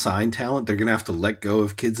 ability to sign talent. They're going to have to let go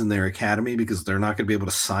of kids in their academy because they're not going to be able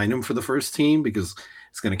to sign them for the first team because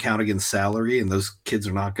it's going to count against salary, and those kids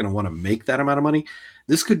are not going to want to make that amount of money.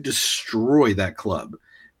 This could destroy that club,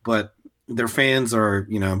 but their fans are,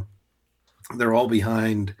 they're all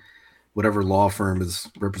behind whatever law firm is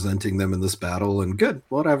representing them in this battle, and good,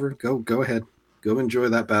 whatever. Go ahead. Go enjoy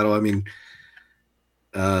that battle. I mean,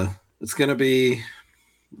 it's going to be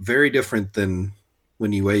very different than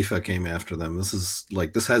when UEFA came after them.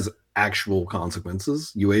 This has actual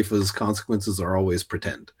consequences. UEFA's consequences are always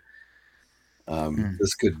pretend.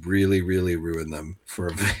 This could really, really ruin them for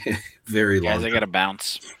a very, very long Guys, I time. got to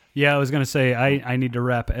bounce. Yeah, I was gonna say I need to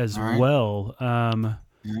wrap as All right. well.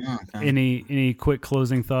 Yeah, okay. Any quick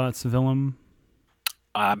closing thoughts, Willem?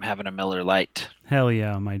 I'm having a Miller Lite. Hell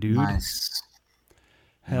yeah, my dude. Nice.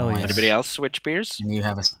 Hell yeah. Nice. Anybody else switch beers? And you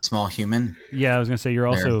have a small human. Yeah, I was gonna say you're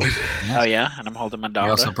also. Oh yeah, and I'm holding my You're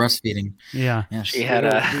daughter. also breastfeeding. Yeah. Yes. She had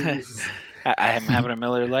a. I am having a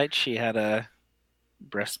Miller Lite. She had a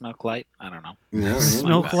breast milk light. I don't know. Yeah,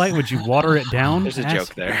 Milk light? Would you water it down? There's a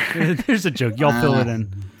joke there. There's a joke. Y'all fill it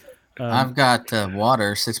in. I've got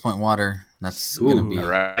water, 6-point water. That's Ooh. gonna be All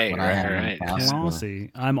right, what I have in right. the past. Classy.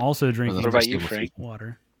 I'm also drinking What about you, Stable Frank?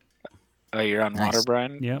 water. Oh, you're on Nice. water,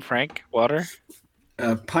 Brian. Yep. Frank, water.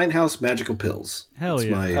 Pine House Magical Pills. Hell That's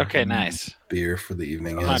yeah. my Okay, nice. beer for the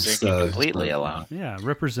evening. I'm not It's, drinking completely alone. Yeah,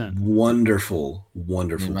 represent. Wonderful, Need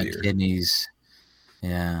wonderful my beer. kidneys.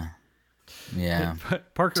 Yeah.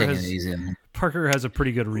 Parker Taking has it easy. Parker has a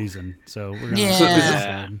pretty good reason, so we're gonna. Yeah. So is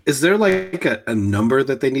Yeah. Is there like a number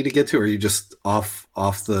that they need to get to, or are you just off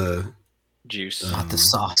the Juice. Not the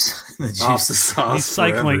sauce. The juice. off the sauce? He's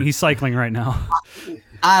cycling. forever? He's cycling right now.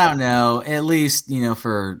 I don't know. At least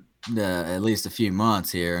for at least a few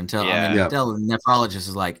months here until Yeah. Yeah. until the nephrologist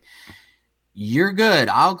is like, "You're good.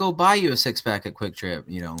 I'll go buy you a 6-pack at Quick Trip."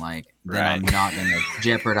 Then I'm Right. not gonna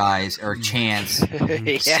jeopardize or chance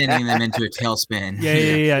sending them into a tailspin.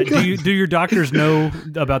 Yeah. Do your doctors know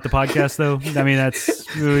about the podcast though? I mean, that's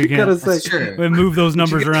we Gotta can say, That's true. we move those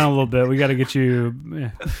numbers around a little bit. We got to get you.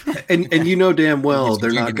 and you know damn well Get you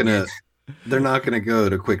they're not drinking gonna again. they're not gonna go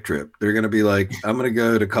to Quick Trip. They're gonna be like, I'm gonna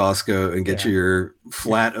go to Costco and get Yeah. you your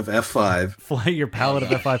flat of F5. Fly your pallet of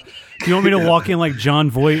F5. Do you want me to walk in like John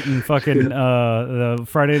Voight and fucking the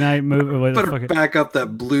Friday night movie? What the Put fucking, back up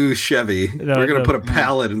that blue Chevy. We're gonna put a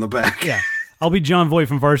pallet in the back. yeah. I'll be John Voight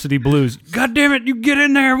from Varsity Blues. God damn it, you get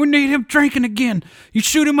in there. We need him drinking again. You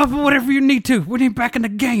shoot him up or whatever you need to. We need him back in the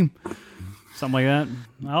game. Something like that.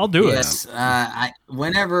 I'll do Yes.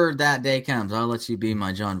 Whenever that day comes, I'll let you be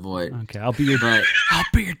my John Voight. it. Okay, I'll be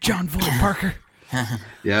your John Voight, Parker.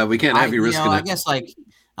 Yeah, we can't have you risking I it. guess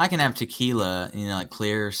I can have tequila, like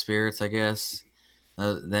clear spirits. I guess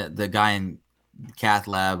the guy in cath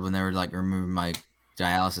lab when they were like removing my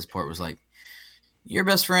dialysis port was like, "Your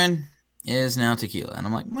best friend is now tequila," and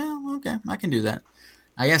I'm like, "Well, okay, I can do that."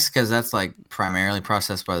 I guess because that's like primarily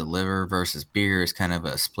processed by the liver versus beer is kind of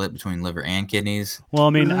a split between liver and kidneys. Well, I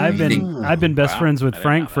mean, I've been best Wow, friends with I didn't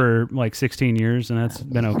Frank know for like 16 years, and that's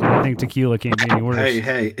been okay. I think tequila can't be any worse.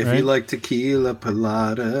 Hey, if right? you like tequila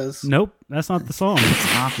pilates, Nope, that's not the song.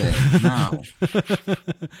 Stop it! No.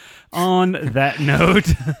 On that note,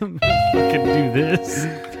 I can do this.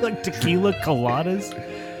 Like tequila coladas.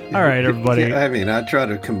 All right, everybody. Yeah, I mean, I try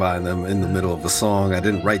to combine them in the middle of the song. I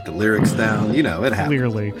didn't write the lyrics down. It happens.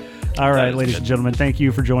 Clearly. All right, is ladies good. and gentlemen, thank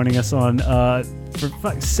you for joining us on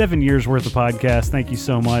for 7 years worth of podcast. Thank you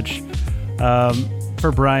so much.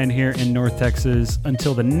 For Brian here in North Texas,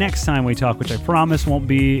 until the next time we talk, which I promise won't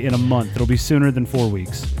be in a month. It'll be sooner than 4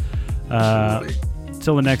 weeks.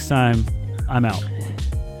 Till the next time, I'm out.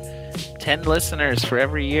 10 listeners for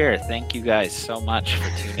every year. Thank you guys so much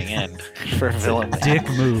for tuning in. For Villain. Dick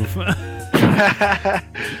move.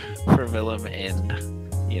 For Willem in,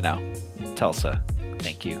 Tulsa.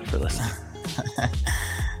 Thank you for listening.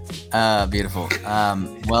 Beautiful.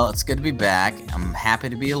 Well, it's good to be back. I'm happy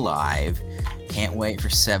to be alive. Can't wait for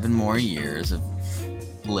 7 more years of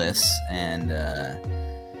bliss and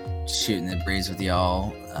shooting the breeze with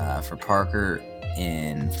y'all. For Parker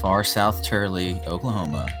in far South Turley,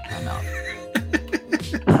 Oklahoma, I'm out.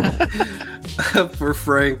 For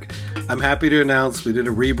Frank, I'm happy to announce we did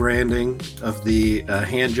a rebranding of the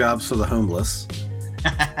hand jobs for the homeless.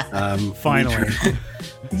 Finally.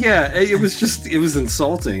 Yeah, it was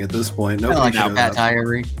insulting at this point. Kind of like Nobody Pat showed up.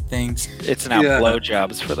 Diary things. It's now Yeah.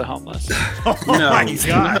 blowjobs for the homeless. Oh my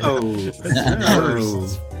God. No.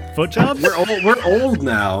 Foot jobs? We're old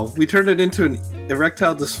now. We turned it into an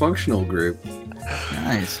erectile dysfunctional group.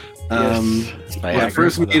 Nice. It's Yeah, Viagra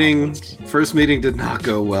first for the meeting. homeless. First meeting did not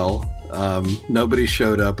go well. Nobody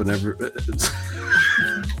showed up, and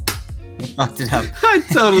Fucked it up. I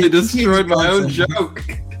totally destroyed my own joke.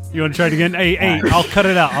 You want to try it again? Hey, I'll cut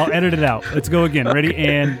it out. I'll edit it out. Let's go again. Ready?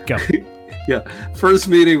 And go. Yeah, first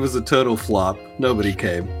meeting was a total flop. Nobody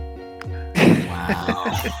came.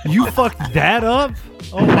 Wow. You fucked that up?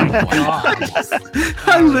 Oh my God.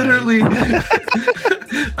 I literally,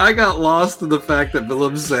 I got lost in the fact that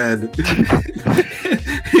Willem said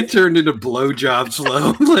it turned into blowjobs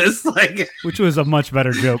homeless. Like Which was a much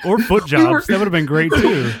better joke. Or foot jobs. That would have been great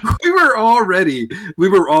too. we were already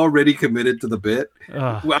committed to the bit.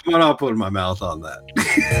 Ugh. Well, I'm not putting my mouth on that.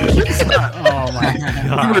 Oh my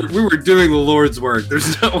God. we were doing the Lord's work.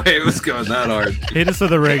 There's no way it was going that hard. Hit us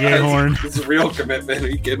with a reggae horn. It's a real commitment. Are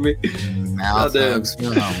you kidding me? Mouth Goddamn. hugs for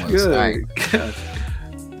the homeless. Good. All right. God.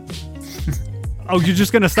 Oh, you're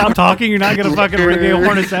just going to stop talking? You're not going to fucking reggae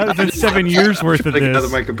horn us out? It's been 7 years worth of Like another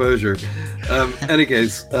this. my composure. Any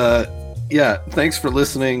case, yeah, thanks for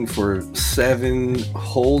listening for 7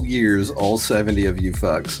 whole years, all 70 of you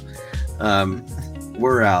fucks.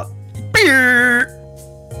 We're out. Beer.